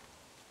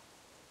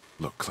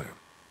 Look, Clem,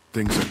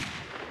 things are...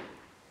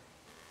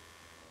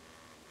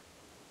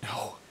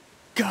 No.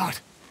 God.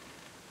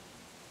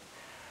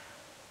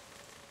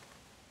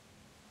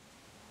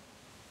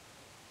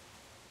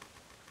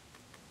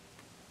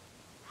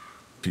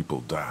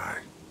 People die.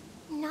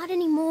 Not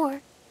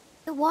anymore.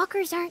 The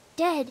walkers aren't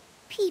dead.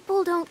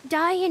 People don't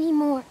die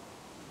anymore.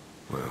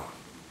 Well,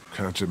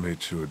 Gotcha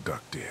made sure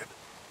Duck did.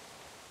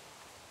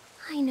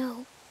 I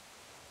know.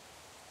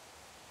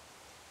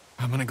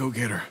 I'm gonna go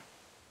get her.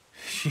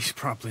 She's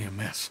probably a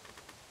mess.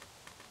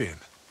 Ben,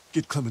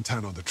 get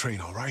Clementine on the train,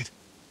 all right?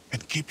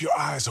 And keep your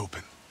eyes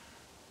open.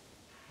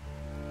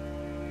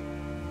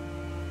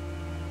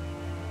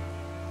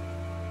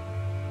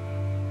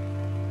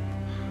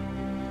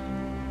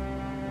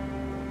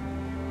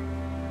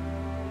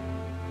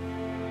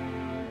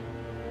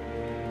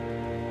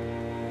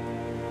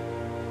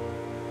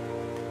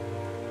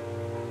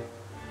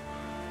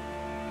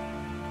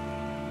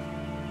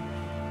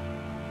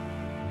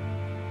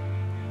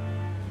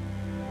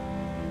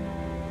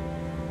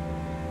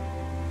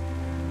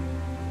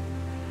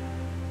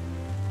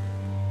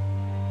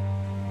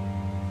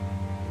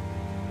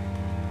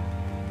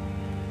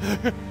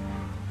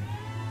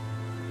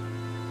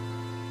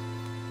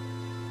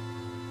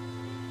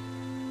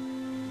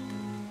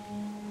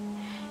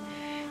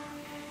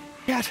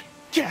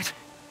 Cat!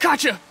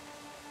 Gotcha!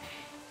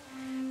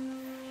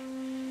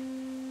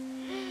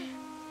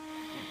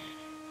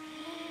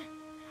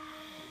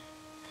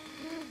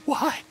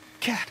 Why,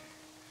 Cat?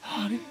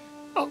 Honey?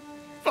 Oh,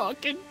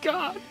 fucking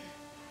God!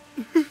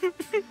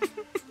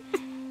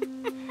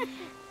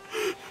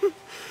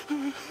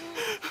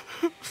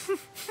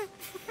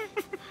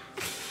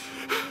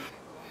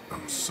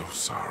 I'm so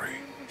sorry.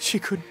 She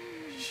could...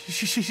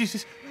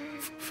 She's...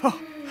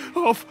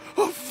 Oh,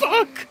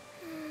 fuck!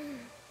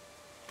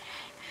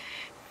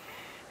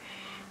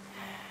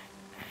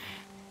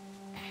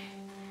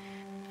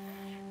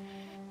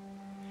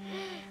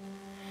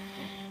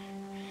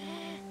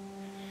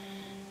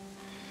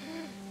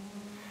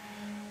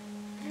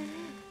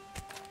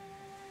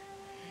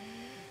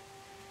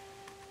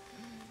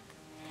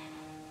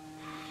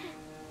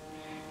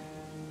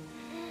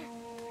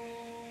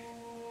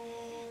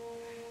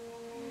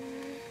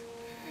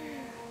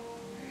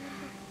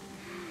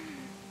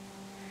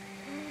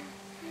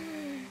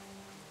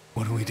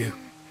 What do we do?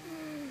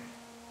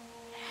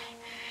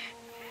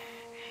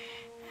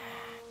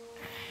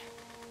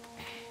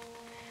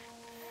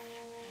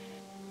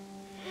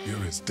 You're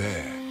his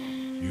dad.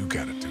 You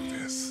gotta do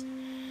this.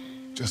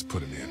 Just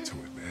put an end to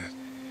it, man.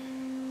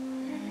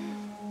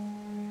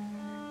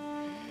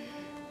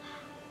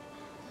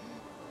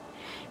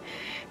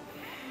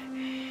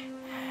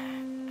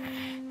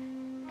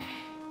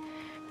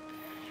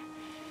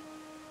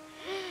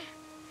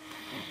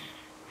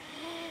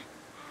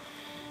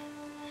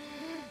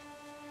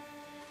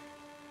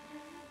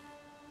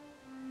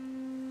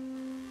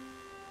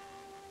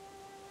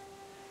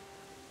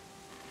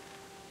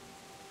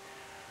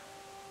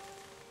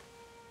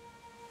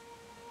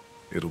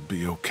 It'll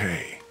be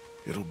okay.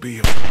 It'll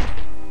be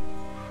okay.